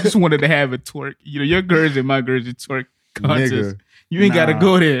I just wanted to have a twerk. You know, your girls and my girls a twerk contest. Nigga. You ain't gotta Nah.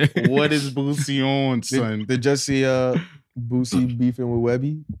 go there. what is Boosie on, son? Did you see Boosie beefing with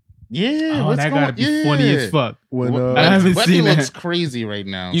Webby? Yeah, Oh, what's that going? gotta be funny as fuck. When I haven't Webby seen looks that. crazy right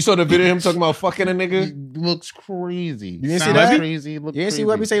now. you saw the video of him talking about fucking a He nigga? looks crazy. You didn't see Sounds that? Crazy. Look You ain't see crazy.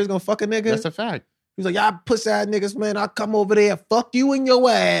 Webby say he was gonna fuck a nigga? That's a fact. He's like, y'all pussy ass niggas, man. I'll come over there, fuck you in your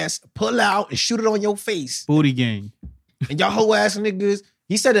ass, pull out and shoot it on your face. Booty gang. And y'all hoe ass niggas.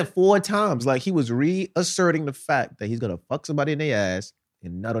 He said it 4 times. Like he was reasserting the fact that he's gonna fuck somebody in their ass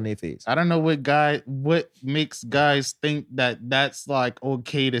and nut on their face. I don't know what makes guys think that that's like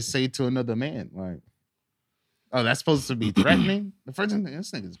okay to say to another man. Like, oh, that's supposed to be threatening. The first thing,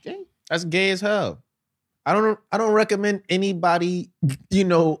 this nigga's gay. That's gay as hell. I don't recommend anybody,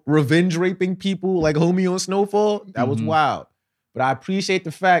 revenge raping people like homie on Snowfall. That was Mhm. wild. But I appreciate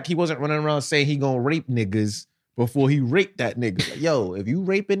the fact he wasn't running around saying he gonna rape niggas before he raped that nigga. Like, yo, if you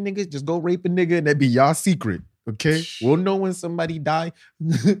raping niggas, just go rape a nigga and that be y'all secret. Okay? We'll know when somebody die.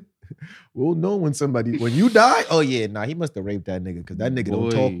 We'll know when you die, oh yeah, nah, he must have raped that nigga because that nigga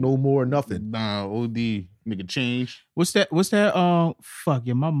don't talk no more, nothing. Nah, OD. Nigga change. What's that? Fuck,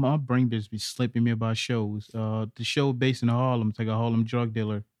 yeah, my brain just be slipping me about shows. The show based in Harlem, it's like a Harlem drug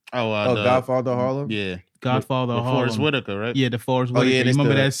dealer. Godfather Harlem? Yeah. Godfather Harlem. Forrest Whitaker, right? Yeah, the Forrest Whitaker. Yeah, you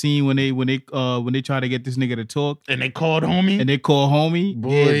remember that scene when they try to get this nigga to talk? And they called homie?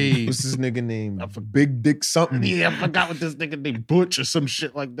 Boy. Yeah, what's this nigga name? Big Dick something. Yeah, I forgot what this nigga named Butch or some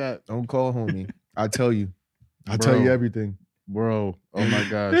shit like that. Don't call homie. I'll tell you. I'll tell you everything. Bro, oh my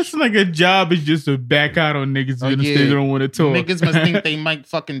gosh. This nigga job is just to back out on niggas they don't want to talk. Niggas must think they Mike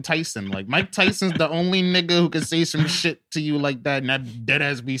fucking Tyson. Like, Mike Tyson's the only nigga who can say some shit to you like that and that dead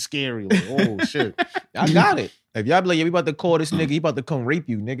ass be scary. Like, oh shit. I got it. If y'all be like, yeah, we about to call this nigga, he about to come rape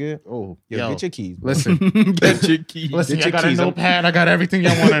you, nigga. Oh, yo, get your keys. Bro. Listen. Get your keys. Listen, I got a notepad. I got everything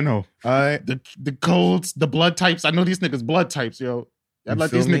y'all want to know. All right. The codes, the blood types. I know these niggas blood types, yo. I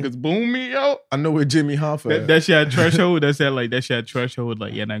let these niggas boom me, yo. I know where Jimmy Hoffa at. That shit threshold. That shit threshold.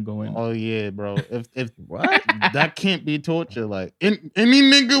 Like, you're not going. Oh yeah, bro. If what? That can't be torture. Like, any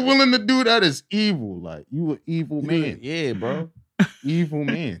nigga willing to do that is evil. Like, you an evil man. Yeah, bro. Evil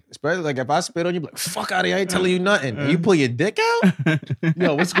man. Especially like if I spit on you, be like, fuck out of here, I ain't telling you nothing. And you pull your dick out?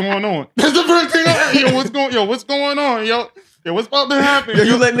 Yo, what's going on? That's the first thing what's going on, yo? Yo, what's about to happen? Yo,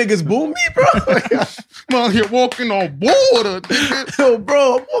 you let niggas boom me, bro? I'm out here walking on water, nigga. Yo,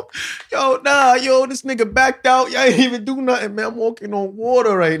 bro. This nigga backed out. Y'all ain't even do nothing, man. I'm walking on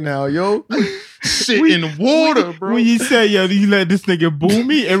water right now, yo. Shit in water, bro. When you say, yo, you let this nigga boom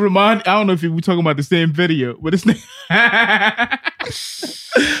me, I don't know if we talking about the same video, but this nigga...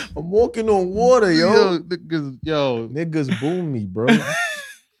 I'm walking on water, yo. Niggas boom me, bro.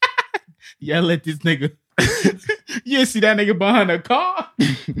 Yeah, let this nigga... You didn't see that nigga behind the car?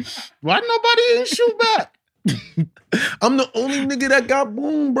 Why nobody ain't shoot back? I'm the only nigga that got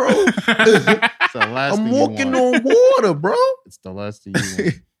boomed, bro. I'm walking on water, bro. It's the last thing you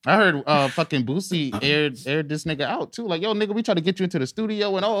want. I heard fucking Boosie aired this nigga out too. Like, yo, nigga, we try to get you into the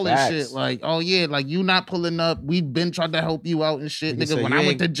studio and all that shit. Like, oh yeah, like you not pulling up. We've been trying to help you out and shit. Nigga, when I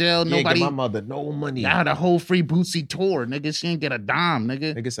went to jail, nobody give my mother no money. I had a whole free Boosie tour. Nigga, she ain't get a dime,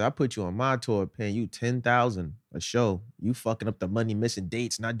 nigga. Nigga said, I put you on my tour paying you $10,000 a show. You fucking up the money, missing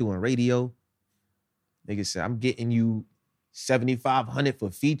dates, not doing radio. Nigga said, I'm getting you $7,500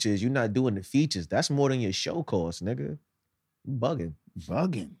 for features. You not doing the features. That's more than your show cost, nigga. You bugging.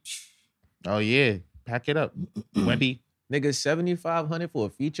 Oh yeah, pack it up, Webby. Nigga, $7,500 for a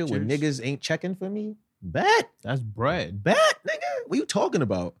feature when niggas ain't checking for me. Bet that's bread. Bet, nigga. What you talking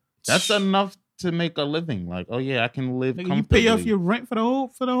about? That's enough to make a living. Like, oh yeah, I can live comfortably. You pay off your rent for the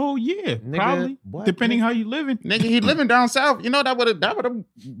whole year, nigga, probably. What, depending how you living. Nigga, he living down south. You know that would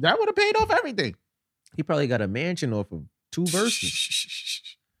have paid off everything. He probably got a mansion off of 2 verses.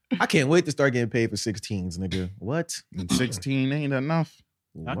 I can't wait to start getting paid for 16s, nigga. What? 16 ain't enough.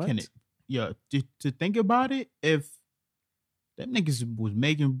 To think about it, if that niggas was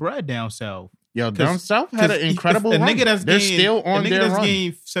making bread down south. Yo, down south had an incredible run. They're still on their run.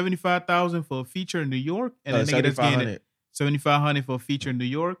 Getting $75,000 for a feature in New York, and a nigga that's getting $7,500 for a feature in New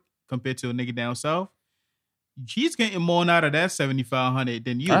York compared to a nigga down south, he's getting more out of that $7,500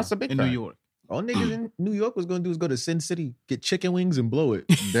 than you in New York. All niggas in New York was gonna do is go to Sin City, get chicken wings and blow it.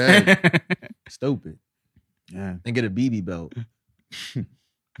 Stupid. Yeah. And get a BB belt.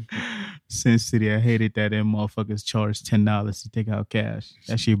 Sin City, I hated that them motherfuckers charged $10 to take out cash.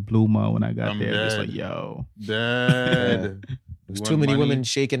 That shit blew my when I got there. It's like, yo. Dead. There's too many women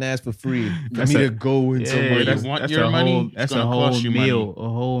shaking ass for free for me to go in somewhere. That's your money. That's a whole meal. A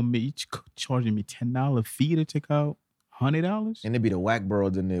whole meal. You charging me $10 fee to take out $100? And there be the whack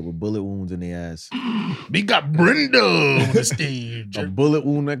bros in there with bullet wounds in their ass. We got Brenda on the stage. A bullet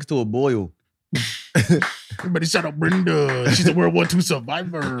wound next to a boil. Everybody shout out Brenda. She's a World War II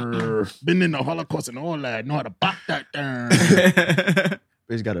survivor. Been in the Holocaust and all that. Know how to pop that down.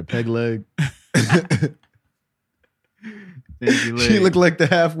 Bitch got a peg leg. She looked like the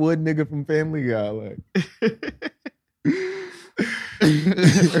half wood nigga from Family Guy. Like.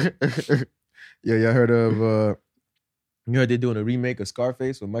 Yeah, y'all heard of you heard they're doing a remake of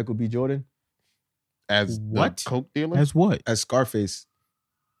Scarface with Michael B. Jordan? As what? The coke dealer? As what? As Scarface.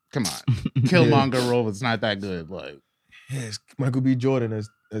 Come on. Killmonger role is not that good. Like, it's Michael B. Jordan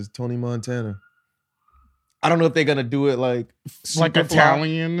as Tony Montana. I don't know if they're gonna do it like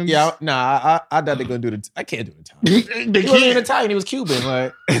Italian. And I doubt they're gonna do I can't do Italian. He wasn't Italian. He was Cuban.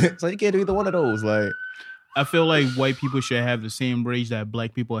 Like, so you can't do either one of those. Like, I feel like white people should have the same rage that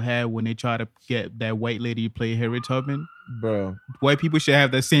black people had when they try to get that white lady to play Harriet Tubman. Bro, white people should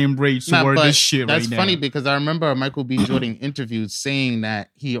have that same rage toward this shit right now. That's funny because I remember a Michael B. Jordan interview saying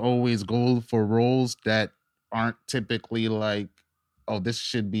that he always goes for roles that aren't typically like, oh, this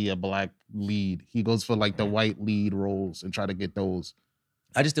should be a black lead. He goes for like the white lead roles and try to get those.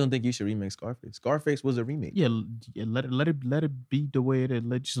 I just don't think you should remake Scarface. Scarface was a remake. Yeah, let it be the way it is.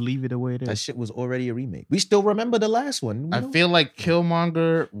 Let's just leave it the way it is. That shit was already a remake. We still remember the last one. I feel like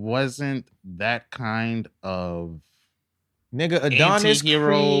Killmonger wasn't that kind of nigga Adonis Creed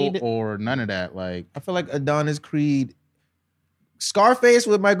Creed or none of that. Like, I feel like Adonis Creed, Scarface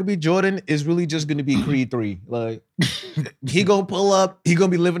with Michael B. Jordan is really just gonna be Creed 3. Like, he gonna pull up, he gonna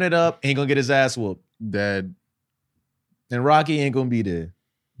be living it up, and he gonna get his ass whooped. Dead. And Rocky ain't gonna be there.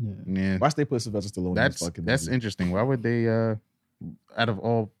 Yeah. Why should they put Sylvester Stallone in this fucking movie? That's interesting. Why would they out of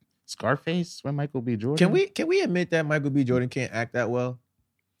all Scarface with Michael B. Jordan? Can we admit that Michael B. Jordan can't act that well?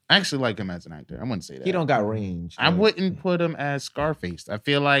 I actually like him as an actor. I wouldn't say that. He don't got range. I wouldn't put him as Scarface. I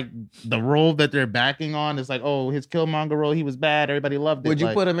feel like the role that they're backing on is like, oh, his Killmonger role, he was bad. Everybody loved it. Would you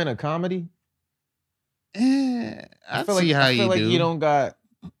put him in a comedy? I feel like I feel like you don't got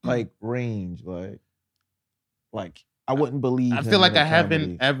like range. Like I wouldn't believe. I feel like I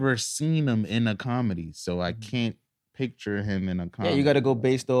haven't ever seen him in a comedy, so I can't picture him in a comedy. Yeah, you got to go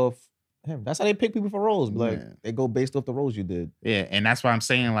based off him. That's how they pick people for roles. Like they go based off the roles you did. Yeah, and that's why I'm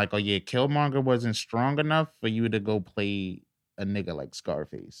saying like, oh yeah, Killmonger wasn't strong enough for you to go play a nigga like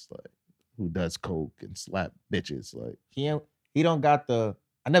Scarface, like who does coke and slap bitches. Like he don't got the.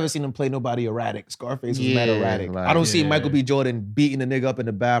 I never seen him play nobody erratic. Scarface was mad erratic. Like, I don't see Michael B. Jordan beating a nigga up in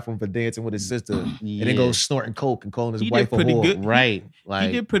the bathroom for dancing with his sister and then go snorting coke and calling his wife a whore. Good. Right.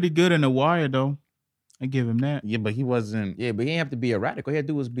 Like, he did pretty good in The Wire, though. I give him that. Yeah, but he wasn't. Yeah, but he didn't have to be erratic. All he had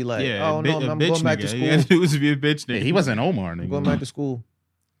to do was be like, oh no, I'm going back to school. He had to do was be a bitch nigga. Yeah, he wasn't Omar, nigga. I'm going back to school.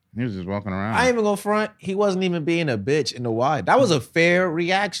 He was just walking around. I ain't even gonna front. He wasn't even being a bitch in The Wire. That was a fair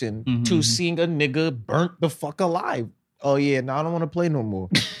reaction to seeing a nigga burnt the fuck alive. Oh yeah, no, I don't want to play no more.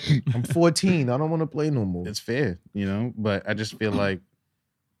 I'm 14. I don't want to play no more. It's fair, but I just feel like,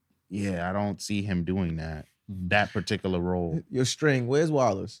 yeah, I don't see him doing that particular role. Your string, where's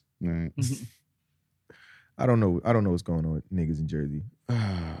Wallace? Right. I don't know what's going on with niggas in Jersey.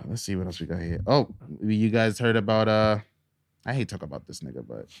 Let's see what else we got here. Oh, you guys heard about I hate talking about this nigga,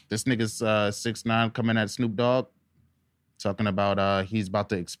 but this nigga's 6ix9ine coming at Snoop Dogg, talking about he's about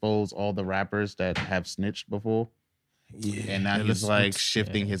to expose all the rappers that have snitched before. Yeah, and now he's like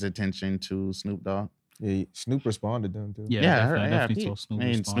shifting his attention to Snoop Dogg. Yeah, Snoop responded to him too. Yeah, I definitely saw Snoop.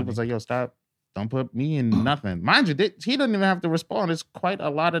 And Snoop was like, "Yo, stop! Don't put me in nothing." Mind you, he doesn't even have to respond. It's quite a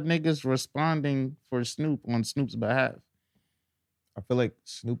lot of niggas responding for Snoop on Snoop's behalf. I feel like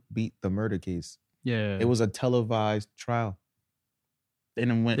Snoop beat the murder case. Yeah, it was a televised trial.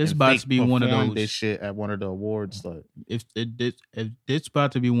 And went this about to be one of those this shit at one of the awards. Like, if this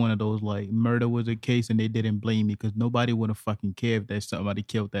about to be one of those like murder was a case and they didn't blame me because nobody would have fucking cared if that somebody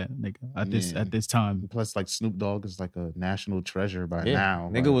killed that nigga at this time. Plus, like Snoop Dogg is like a national treasure by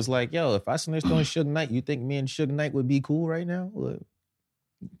now. Nigga was like, yo, if I snitched on Suge Knight, you think me and Suge Knight would be cool right now? Look.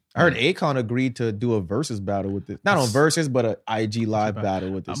 I heard Akon agreed to do a versus battle with it. Not on versus, but an IG live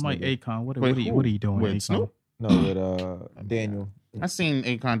battle with this. I'm like, nigga. Akon, what are you doing? With Akon? Snoop? No, with Daniel. I seen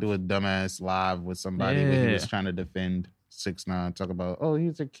Akon do a dumbass live with somebody where he was trying to defend 6ix9ine, talk about, oh,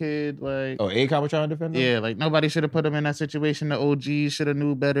 he's a kid, like. Oh, Akon was trying to defend him? Yeah, like nobody should have put him in that situation. The OG should have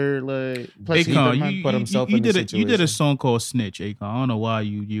knew better. Like, plus Akon, he put himself in the situation. You did a song called Snitch, Akon. I don't know why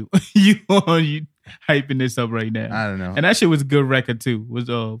you hyping this up right now. I don't know. And that shit was a good record too. Was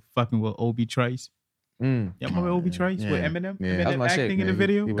fucking with Obi Trice. Yeah, remember Obi Trice with Eminem? Yeah. Eminem That was my acting shit, in the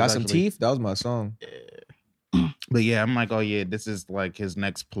video. He got some teeth. That was my song. But yeah, I'm like, oh yeah, this is like his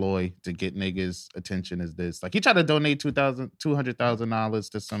next ploy to get niggas' attention is this. Like he tried to donate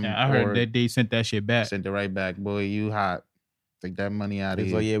 $200,000 to some. Yeah, I heard that they sent that shit back. Sent it right back. Boy, you hot. Take that money out of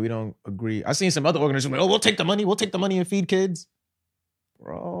here. Like, yeah, we don't agree. I seen some other organizations like, oh, we'll take the money and feed kids.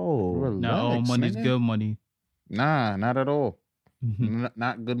 Bro. Relax, no, money's nigga. good money. Nah, not at all.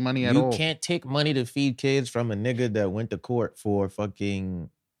 Not good money at all. You can't take money to feed kids from a nigga that went to court for fucking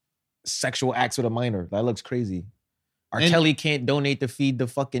sexual acts with a minor. That looks crazy. Kelly can't donate to feed the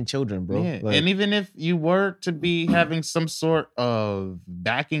fucking children, bro. Yeah. Like, and even if you were to be having some sort of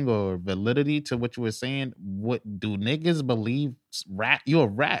backing or validity to what you were saying, what do niggas believe? You're a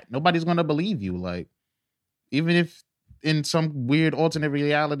rat. Nobody's gonna believe you. Like, even if in some weird alternate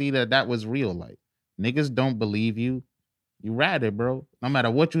reality that was real, like niggas don't believe you. You ratted, bro. No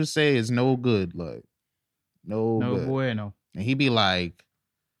matter what you say is no good. Like, no good. Bueno. And he be like,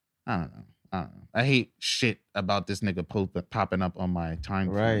 I don't know. I don't know. I hate shit about this nigga popping up on my time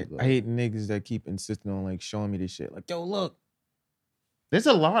feed. Right. Like, I hate niggas that keep insisting on like showing me this shit. Like, yo, look. there's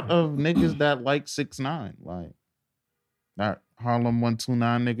a lot of niggas that like 6ix9ine. Like that Harlem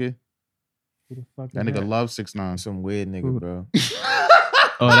 129 nigga. Who the fuck is That nigga loves 6ix9ine. Some weird nigga, bro.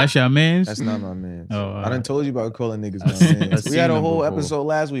 Oh, that's your man's? That's not my man. Oh, I done told you about calling niggas I've my man. We seen had a them whole before. episode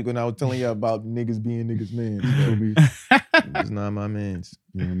last week when I was telling you about niggas being niggas man. It's not my man's.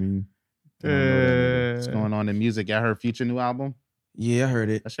 You know what I mean? What's going on in music? Y'all heard Future new album? Yeah, I heard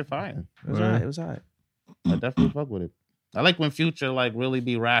it. That shit fire. It was alright. It was alright. I definitely fuck with it. I like when Future like really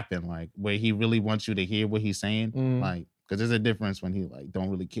be rapping, like where he really wants you to hear what he's saying. Like, cause there's a difference when he like don't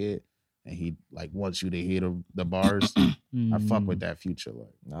really care and he like wants you to hear the bars. I fuck with that Future.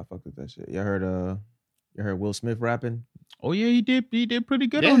 Like, Nah, I fuck with that shit. You heard Will Smith rapping? Oh yeah, he did pretty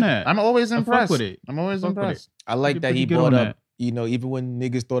good on that. I'm always I fuck impressed with it. I'm always Fuck with impressed. I like did that he pretty good brought on up, that. you know, even when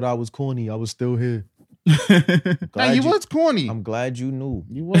niggas thought I was corny, I was still here. Nah, you was corny. I'm glad you knew.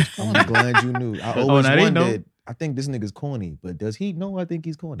 You was corny. I'm glad you knew. I always now they know. wondered, I think this nigga's corny, but does he know I think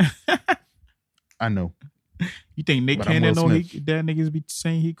he's corny? I know. You think Nick But I'm Cannon Will know Smith. that niggas be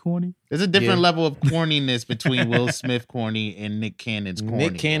saying he corny? There's a different Yeah. level of corniness between Will Smith corny and Nick Cannon's corny.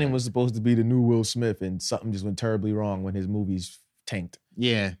 Nick Cannon Like, was supposed to be the new Will Smith, and something just went terribly wrong when his movies tanked.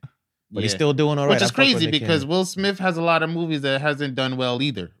 yeah. But he's still doing all right. Which I is fuck with crazy Nick because Cannon. Will Smith has a lot of movies that hasn't done well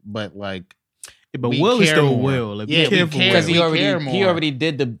either. But like, Yeah, but we Will is care still more. Will. Like, Yeah, be we careful. care. because we care he more. already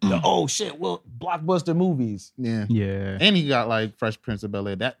did the oh shit, Will blockbuster movies. yeah. Yeah. And he got like Fresh Prince of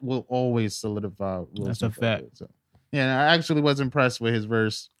Bel-Air. That will always solidify Will That's Smith a fact. right there. So, yeah, I actually was impressed with his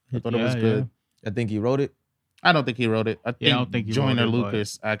verse. I thought it was Yeah, good. I think he wrote it. I don't think he wrote it. I don't think he Joyner wrote it, but-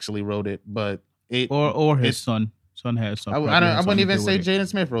 Lucas actually wrote it, but it Or his it's- son. Son has I something. wouldn't even say Jaden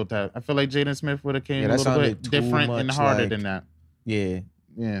Smith wrote that. I feel like Jaden Smith would have came Yeah, a that little bit sounded too different and much harder like- than that. Yeah,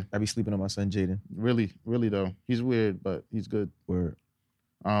 Yeah, I be sleeping on my son Jaden. really, really though. He's weird, but he's good. Word.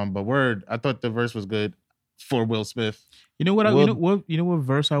 But word, I thought the verse was good for Will Smith. You know what? Will- You know what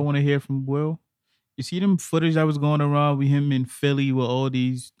verse I want to hear from Will? You see them footage that was going around with him in Philly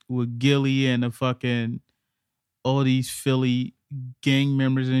with Gilly and all these Philly gang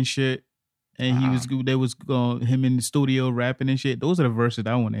members and shit. And they was going him in the studio rapping and shit. Those are the verses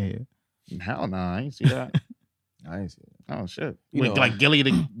I want to hear. Hell no, I ain't see that. I ain't see it. Oh shit! You Wait, know- like Gilly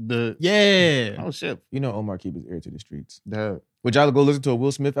the Yeah. oh shit. You know Omar keep his ear to the streets. The, Would y'all go listen to a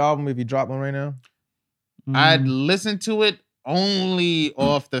Will Smith album if he dropped one right now? I'd listen to it only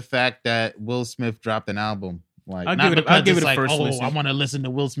off the fact that Will Smith dropped an album. Like, I'll not give it a- because I'll give it's it a like, first oh, listen. I want to listen to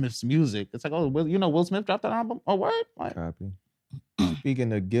Will Smith's music. It's like, oh, Will Smith dropped an album? Oh, what? Like, Copy.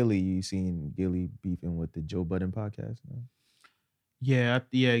 Speaking of Gilly, you seen Gilly beefing with the Joe Budden podcast now? Yeah,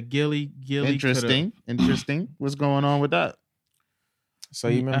 Gilly. interesting. What's going on with that? So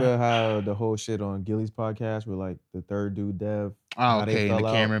you remember how the whole shit on Gilly's podcast with like the third dude Dev? Oh, how they okay, and the fell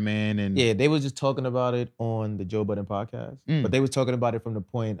out? cameraman and Yeah, they was just talking about it on the Joe Budden podcast, but they was talking about it from the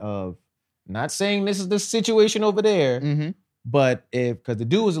point of not saying this is the situation over there, Mhm. but because the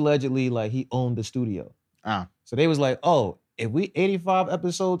dude was allegedly like he owned the studio. So they was like, oh, if we 85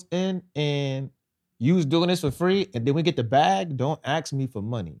 episodes in and you was doing this for free and then we get the bag, don't ask me for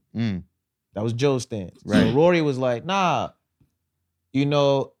money. Mm. That was Joe's stance. Right. So Rory was like, nah, you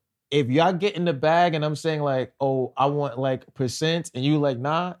know, if y'all get in the bag and I'm saying like, oh, I want like percents and you like,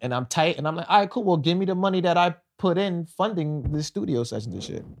 nah, and I'm tight and I'm like, all right, cool, well, give me the money that I put in funding the studio sessions and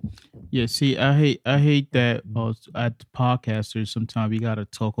shit. Yeah, see, I hate that at podcasters sometimes you gotta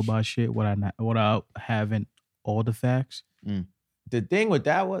talk about shit without having all the facts. The thing with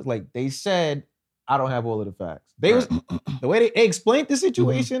that was like they said, I don't have all of the facts. They was the way they explained the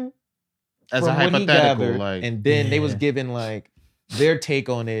situation as a from what he hypothetical, gathered, like, and then they was Yeah. giving like their take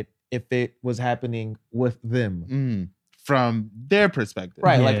on it if it was happening with them. from their perspective,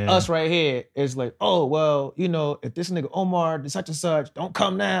 Right, like Yeah. us right here is like, oh, well, you know, if this nigga Omar did such and such, don't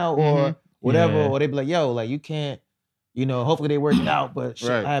come now or whatever. Yeah. Or they be like, yo, like you can't, you know, hopefully they work it out, but shit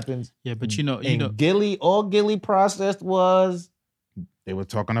Right. happens. Yeah, but you know, And Gilly, all Gilly processed was, They were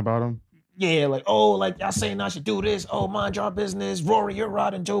talking about him. yeah, like, oh, like y'all saying I should do this. Oh, mind your business. Rory, you're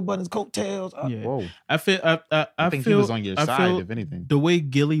riding Joe Budden's coattails. yeah. Whoa, I feel I think feel, he was on your I side, feel if anything. the way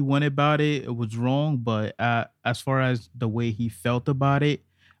Gilly went about it, it was wrong. But as far as the way he felt about it,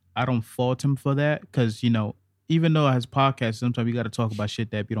 I don't fault him for that because even though as podcasts, sometimes you got to talk about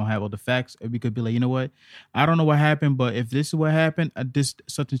shit that you don't have all the facts. We could be like, you know what, I don't know what happened, but if this is what happened, this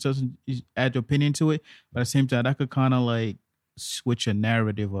such and such, add your opinion to it. But at the same time, that could kind of like switch a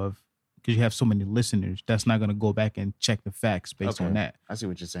narrative of because you have so many listeners. That's not gonna go back and check the facts based on that. I see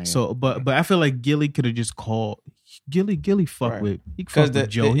what you're saying. So, but I feel like Gilly could have just called Gilly fuck with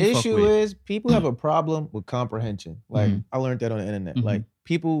Joe. The issue is people have a problem with comprehension. Like I learned that on the internet. Like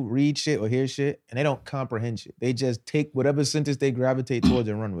people read shit or hear shit and they don't comprehend shit. They just take whatever sentence they gravitate towards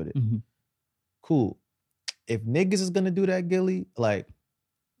and run with it. Cool. If niggas is gonna do that, Gilly, like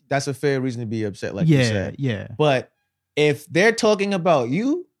that's a fair reason to be upset. Like you said, But if they're talking about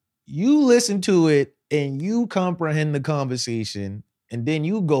you listen to it and you comprehend the conversation, and then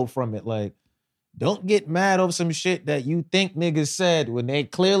you go from it. Like, don't get mad over some shit that you think niggas said when they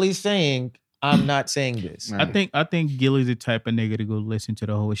clearly saying, I'm not saying this. I think Gilly's the type of nigga to go listen to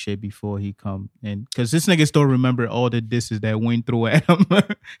the whole shit before he come, and because this nigga still remember all the disses that went through at him.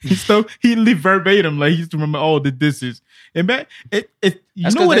 he live verbatim, like he used to remember all the disses. And man, you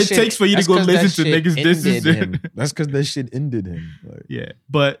know what it takes for you to go listen to niggas disses. That's because that shit ended him. Like. Yeah,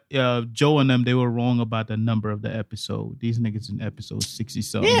 but Joe and them, they were wrong about the number of the episode. These niggas in episode 60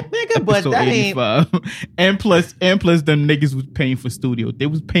 something. Yeah, nigga, but that 85. and plus them niggas was paying for studio. They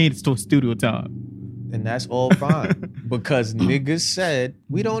was paying for studio time. And that's all fine. Because niggas said,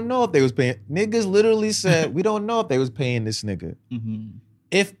 we don't know if they was paying. Niggas literally said, we don't know if they was paying this nigga.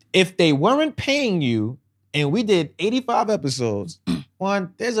 If they weren't paying you and we did 85 episodes,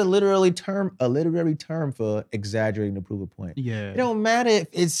 one, there's a literary term for exaggerating to prove a point. Yeah. It don't matter if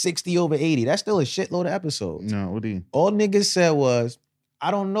it's 60 over 80. That's still a shitload of episodes. No, what do you? All niggas said was, I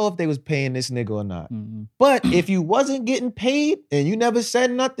don't know if they was paying this nigga or not. But if you wasn't getting paid and you never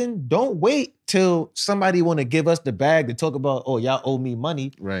said nothing, don't wait till somebody want to give us the bag to talk about, oh, y'all owe me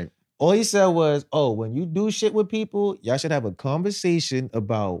money. Right. All he said was, oh, when you do shit with people, y'all should have a conversation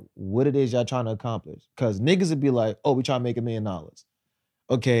about what it is y'all trying to accomplish. Because niggas would be like, oh, we trying to make $1 million.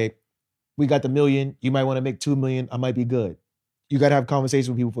 Okay, we got the $1 million. You might want to make $2 million. I might be good. You got to have conversations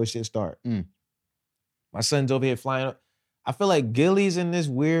with people before shit start. My son's over here flying up. I feel like Gilly's in this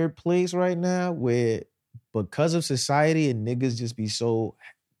weird place right now where because of society and niggas just be so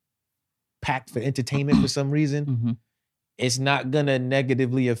packed for entertainment for some reason, it's not gonna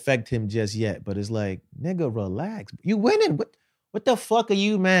negatively affect him just yet. But it's like, nigga, relax. You winning. What the fuck are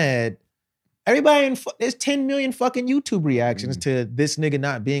you mad? Everybody, there's 10 million fucking YouTube reactions to this nigga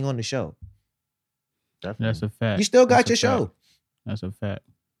not being on the show. Definitely. That's a fact. You still got your show. That's a fact.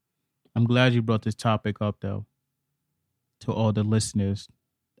 I'm glad you brought this topic up though. To all the listeners,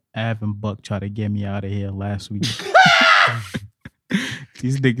 Av and Buck tried to get me out of here last week.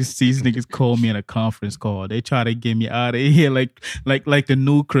 These niggas called me in a conference call. They try to get me out of here like the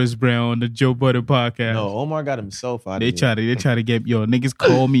new Chris Brown on the Joe Budden podcast. No, Omar got himself out of here. They try to get niggas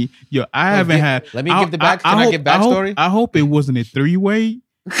call me. I haven't had. Let me give the back. Can I give backstory? I hope it wasn't a 3-way.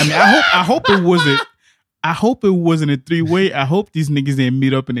 I mean, I hope it wasn't. I hope it wasn't a 3-way. I hope these niggas didn't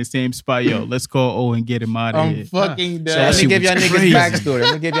meet up in the same spot. Yo, let's call O and get him out of here. I'm fucking So dead. let me give y'all niggas backstory.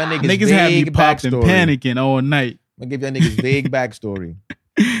 Let me give y'all niggas had me vague popped and backstory. panicking all night. I'm gonna give y'all niggas vague backstory.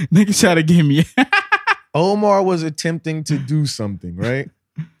 Niggas try to get me. Omar was attempting to do something, right?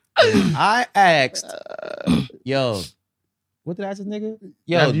 And I asked, yo, what did I ask this nigga?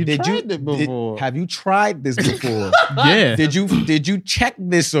 Yo, Have you tried it before? Have you tried this before? Yeah. Did you check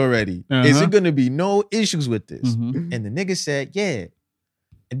this already? Is it gonna be no issues with this? And the nigga said, yeah.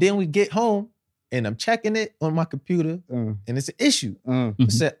 And then we get home and I'm checking it on my computer and it's an issue. I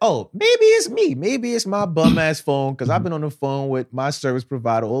said, oh, maybe it's me. Maybe it's my bum ass phone because I've been on the phone with my service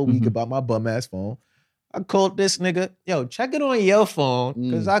provider all week about my bum ass phone. I called this nigga, yo, check it on your phone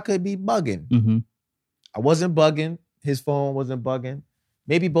because I could be bugging. I wasn't bugging. His phone wasn't bugging.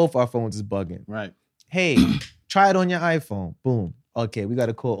 Maybe both our phones is bugging. Right. Hey, try it on your iPhone. Boom. Okay, we got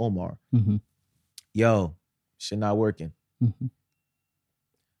to call Omar. Yo, shit not working.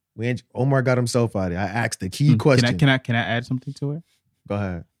 Omar got himself out of it. I asked the key question. Can I add something to it? Go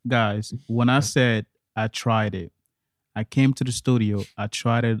ahead. Guys, when I said I tried it, I came to the studio. I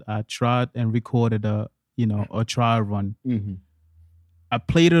tried it. I tried and recorded a trial run. I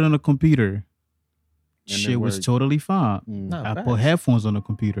played it on the computer. Shit was totally fine. I put headphones on the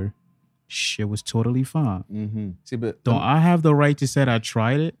computer. Shit was totally fine. See, but don't I have the right to say I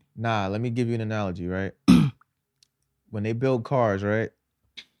tried it? Nah, let me give you an analogy, right? When they build cars, right?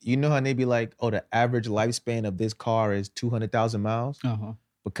 You know how they be like, oh, the average lifespan of this car is 200,000 miles?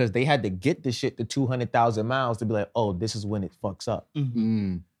 Because they had to get the shit to 200,000 miles to be like, oh, this is when it fucks up.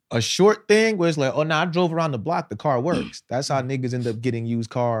 A short thing where it's like, oh, no, I drove around the block, the car works. That's how niggas end up getting used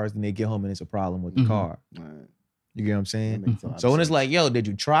cars and they get home and it's a problem with the car. You get what I'm saying? So when it's like, yo, did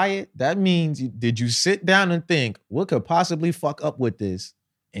you try it? That means, did you sit down and think, what could possibly fuck up with this?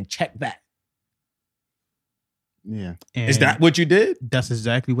 And check that. Yeah. Is that what you did? That's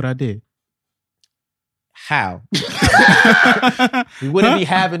exactly what I did. How? We wouldn't be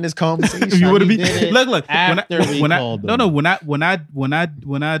having this conversation. You wouldn't be. did it Look. after we called them.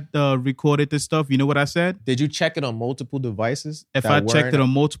 When I recorded this stuff, you know what I said? Did you check it on multiple devices? If I checked it on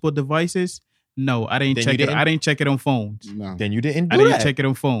multiple devices, no, I didn't check it. I didn't check it on phones. No. Then you didn't do I that. didn't check it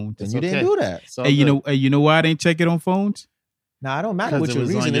on phones. Then you didn't do that. So And you know why I didn't check it on phones? Now, I don't matter what Because it your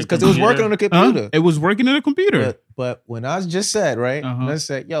was on reason your is, because it was working on the computer. It was working on the computer. But when I just said, right, Uh-huh. when I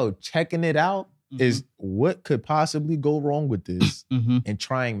said, yo, checking it out is what could possibly go wrong with this and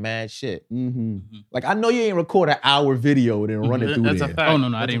trying mad shit. Like, I know you ain't record an hour video and then run it through That's there. a fact. Oh, no,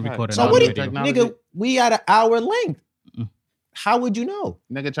 I That's didn't a fact. record it. So No, what do no, you, video. nigga, we at an hour length. How would you know?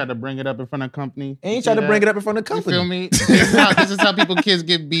 Nigga tried to bring it up in front of company. Ain't trying to bring it up in front of the You company. feel me? This is how kids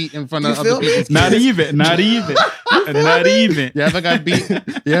get beat in front of You feel other me? people's kids. Not even. Not even. You ever got beat?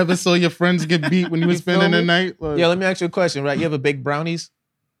 You ever saw your friends get beat when you was feel spending the me? night? Like, Yo, let me ask you a question, right? You ever bake brownies?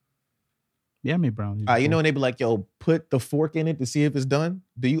 Yeah, I made brownies. You know when they be like, yo, put the fork in it to see if it's done?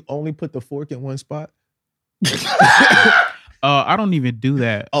 Do you only put the fork in one spot? I don't even do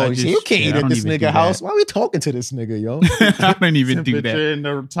that. Oh, I so you can't eat I at don't this even do nigga house. that. Why are we talking to this nigga, yo? I don't even do that. temperature in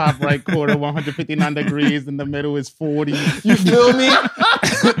the top right corner, 159 degrees. In the middle is 40. You feel me?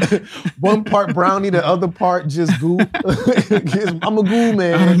 One part brownie, the other part just goo. I'm a goo I don't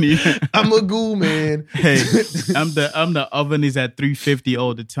man. even. I'm a goo man. Hey, I'm the oven is at 350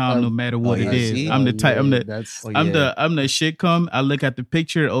 all the time, no matter what yeah, it is. see? I'm the type. I'm the. That's. I'm the shit come. I look at the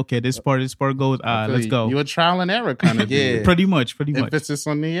picture. Okay, this part goes. Let's go. You a trial and error kind of Yeah. dude. Pretty much. Emphasis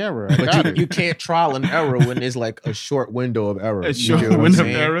on the error. I got But it. you can't trial and error when there's like a short window of error. A short window of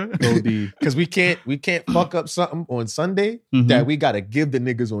error. Because we can't fuck up something on Sunday that we gotta give the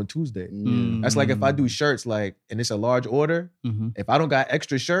niggas on Tuesday. That's like if I do shirts like and it's a large order. If I don't got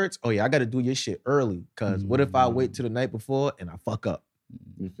extra shirts, oh yeah, I gotta do your shit early. Cause what if I wait till the night before and I fuck up?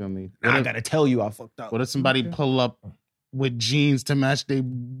 You feel me? I gotta tell you I fucked up. What if somebody pull up with jeans to match they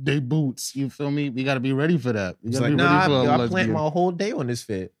boots? You feel me? We got to be ready for that. We It's got to like, be nah, ready for a I lesbian. planned my whole day on this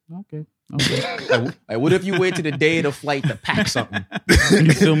fit. Okay. Like, what if you wait to the day of the flight to pack something?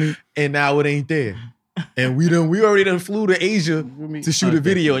 You feel me? And now it ain't there. And we already done flew to Asia to shoot a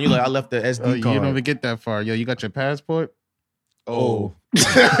video, and you're like, I left the SD You card. don't even get that far. Yo, you got your passport? Oh.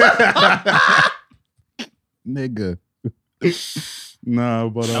 Nigga. Nah,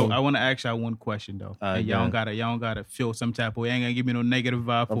 but I want to ask y'all one question though. And y'all go don't gotta feel some type of way. You ain't gonna give me no negative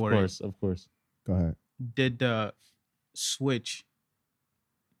vibe for it. of course. Go ahead. Did the switch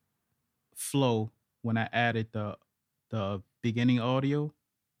flow when I added the beginning audio?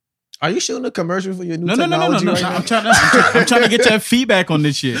 Are you shooting a commercial for your new No. technology right now? I'm trying to get that feedback on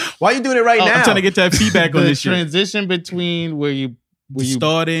this shit. Why you doing it right now? I'm trying to get that feedback on The this shit. transition between where you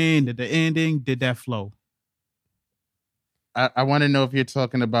Starting, the ending, did that flow? I want to know if you're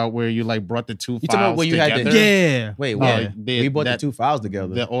talking about where you like brought the two You files talking about where you had together. the- Yeah. Wait, Yeah. what? We brought the two files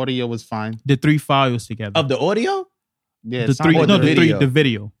together. The audio was fine. The 3 files together. Of the audio? Yeah, the it sounded three, or no, the the video? the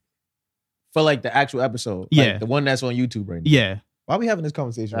video. For like the actual episode. Yeah. Like the one that's on YouTube right now. Yeah. Why are we having this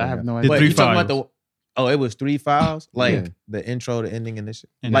conversation I right have now? no The idea. three you talking about files. it was 3 files? Like Yeah. the intro, the ending, and this shit?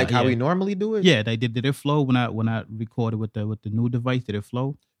 And like how yeah. we normally do it? Yeah, they did it flow when I recorded with the new device? Did it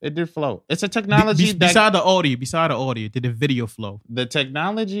flow? It did flow. It's a technology that beside the audio, did the video flow? the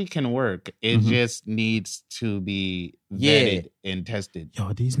technology can work. It just needs to be Yeah. vetted and tested.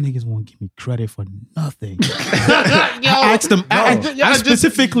 Yo, these niggas won't give me credit for nothing. Yo, I asked them. I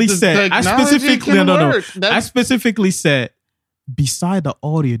specifically said. I specifically said. Beside the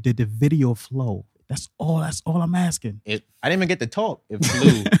audio, did the video flow? That's all I'm asking. It I didn't even get to talk. it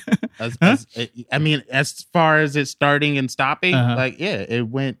flew. I mean, as far as it starting and stopping, like it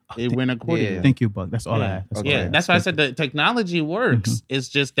went accordingly. Yeah. Thank you, Buck. That's all I asked. That's Okay. all I Yeah, asked. that's why I said the technology works. It's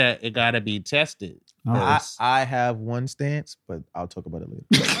just that it got to be tested. first. I have one stance, but I'll talk about it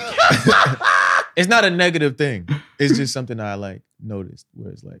later. It's not a negative thing. It's just something I like noticed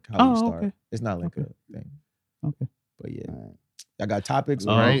where it's like how you start. Okay. It's not like a thing. Okay. But yeah. I got topics,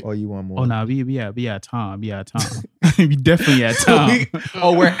 Right. or you want more? Oh no, we at time. We definitely at time.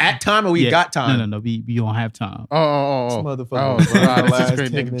 We're at time, or we got time? No. We don't have time. Oh, This motherfucker. Oh, was wow, the this last is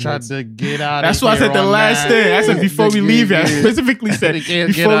great. 10 Nigga tried minutes. to get out. That's why I said the last thing. I said before we leave here. I specifically said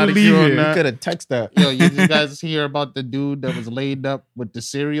before we leave You here. could have texted that. Yo, you guys hear about the dude that was laid up with the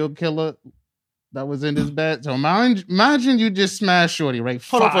serial killer that was in his bed? So imagine you just smash shorty, right?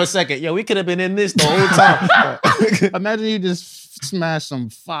 Hold on for a second. Yo, we could have been in this the whole time. Imagine you just smash some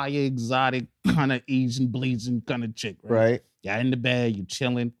fire, exotic, kind of Asian, blazing kind of chick, right? Right. You're in the bed, you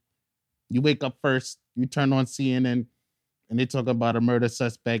chilling. You wake up first, you turn on CNN, and they talk about a murder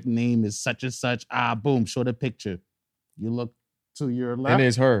suspect, name is such and such. Boom, show the picture. You look to your left. And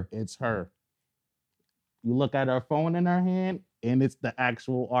it's her. It's her. You look at her phone in her hand, and it's the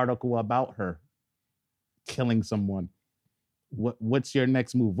actual article about her killing someone. What's your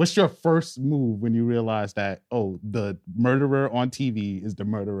next move? What's your first move when you realize that, oh, the murderer on TV is the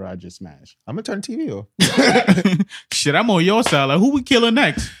murderer I just smashed? I'm gonna turn the TV off. Shit, I'm on your side. Like, who we killing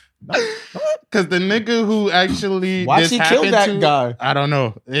next? Because the nigga who actually why she killed that guy? I don't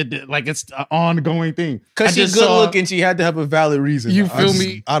know. It's an ongoing thing. Because she's good looking, she had to have a valid reason. You feel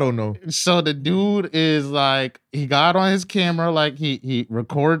me? I don't know. So the dude is like, he got on his camera, like he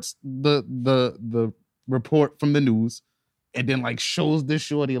records the report from the news, and then like shows this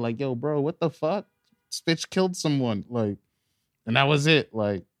shorty like, yo, bro, what the fuck? This bitch killed someone. Like, and that was it.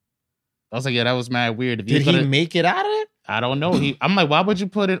 Like, I was like, yeah, that was mad weird. If Did he make it out of it? I don't know. I'm like, why would you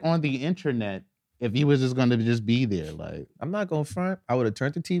put it on the internet if he was just going to just be there? Like, I'm not going to front. I would have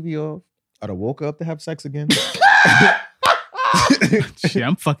turned the TV off. I'd have woke up to have sex again. Shit,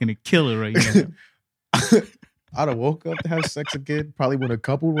 I'm fucking a killer right now. I'd have woke up to have sex again, probably win a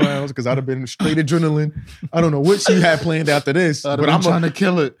couple rounds because I'd have been straight adrenaline. I don't know what she had planned after this, but I'm trying to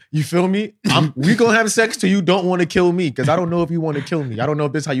kill it. You feel me? We gonna have sex till you don't want to kill me because I don't know if you want to kill me. I don't know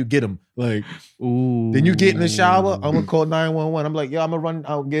if this is how you get them. Like, ooh. Then you get in the shower. I'm gonna call 911. I'm like, yo, I'm gonna run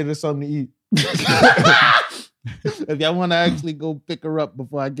out and get her something to eat. If y'all want to actually go pick her up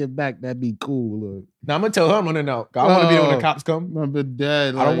before I get back, that'd be cool. Look. Now I'm gonna tell her I'm running out. I want to be there when the cops come. I'm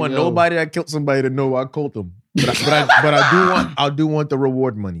dead. I don't want nobody that killed somebody to know I killed them. But I do want the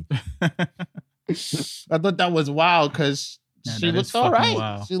reward money. I thought that was wild because she looked all right.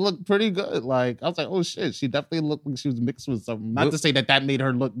 Wild. She looked pretty good. Like, I was like, oh shit, she definitely looked like she was mixed with something. Not to say that made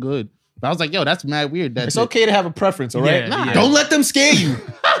her look good, but I was like, yo, that's mad weird. It's okay to have a preference, all right? Yeah. Don't let them scare you.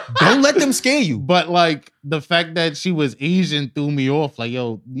 Don't let them scare you. But like the fact that she was Asian threw me off. Like,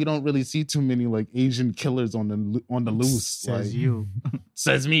 yo, you don't really see too many like Asian killers on the loose. Says like, you.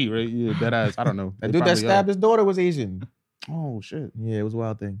 Says me, right? Yeah, that ass. I don't know. That dude that stabbed his daughter was Asian. Oh shit. Yeah, it was a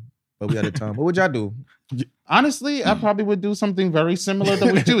wild thing. But we had a time. What would y'all do? Honestly, I probably would do something very similar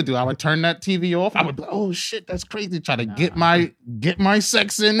to what you would do. I would turn that TV off. I would be like, oh shit, that's crazy. Try to get my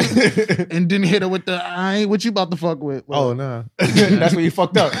sex in and then hit her with the, I ain't what you about to fuck with. Well, oh, nah. That's where you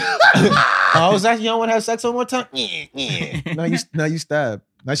fucked up. I was asking, you don't want to have sex one more time? Now you stab.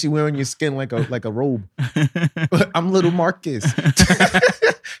 Now she wearing your skin like a robe. I'm little Marcus.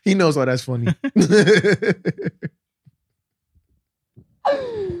 He knows why that's funny.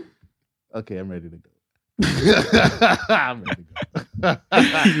 Okay, I'm ready to go. I'm ready to go.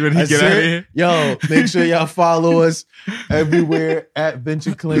 You ready to get out of here? Yo, make sure y'all follow us everywhere at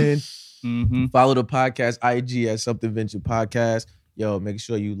Venture Clan. Mm-hmm. Follow the podcast IG at Something Venture Podcast. Yo, make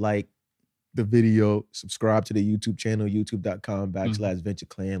sure you like the video, subscribe to the YouTube channel, youtube.com/Venture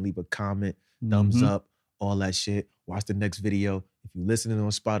Clan. Leave a comment, thumbs up, all that shit. Watch the next video. If you're listening on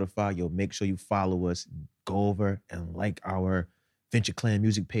Spotify, yo, make sure you follow us. Go over and like our Venture Clan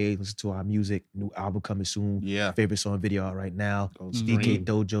music page. Listen to our music. New album coming soon. Yeah. Favorite song video out right now. DK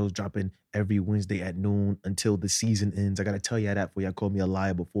Dojo's dropping every Wednesday at noon until the season ends. I got to tell y'all that before y'all call me a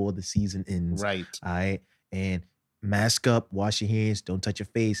liar before the season ends. Right. All right. And mask up, wash your hands, don't touch your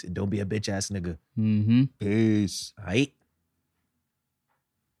face, and don't be a bitch ass nigga. Mm-hmm. Peace. All right.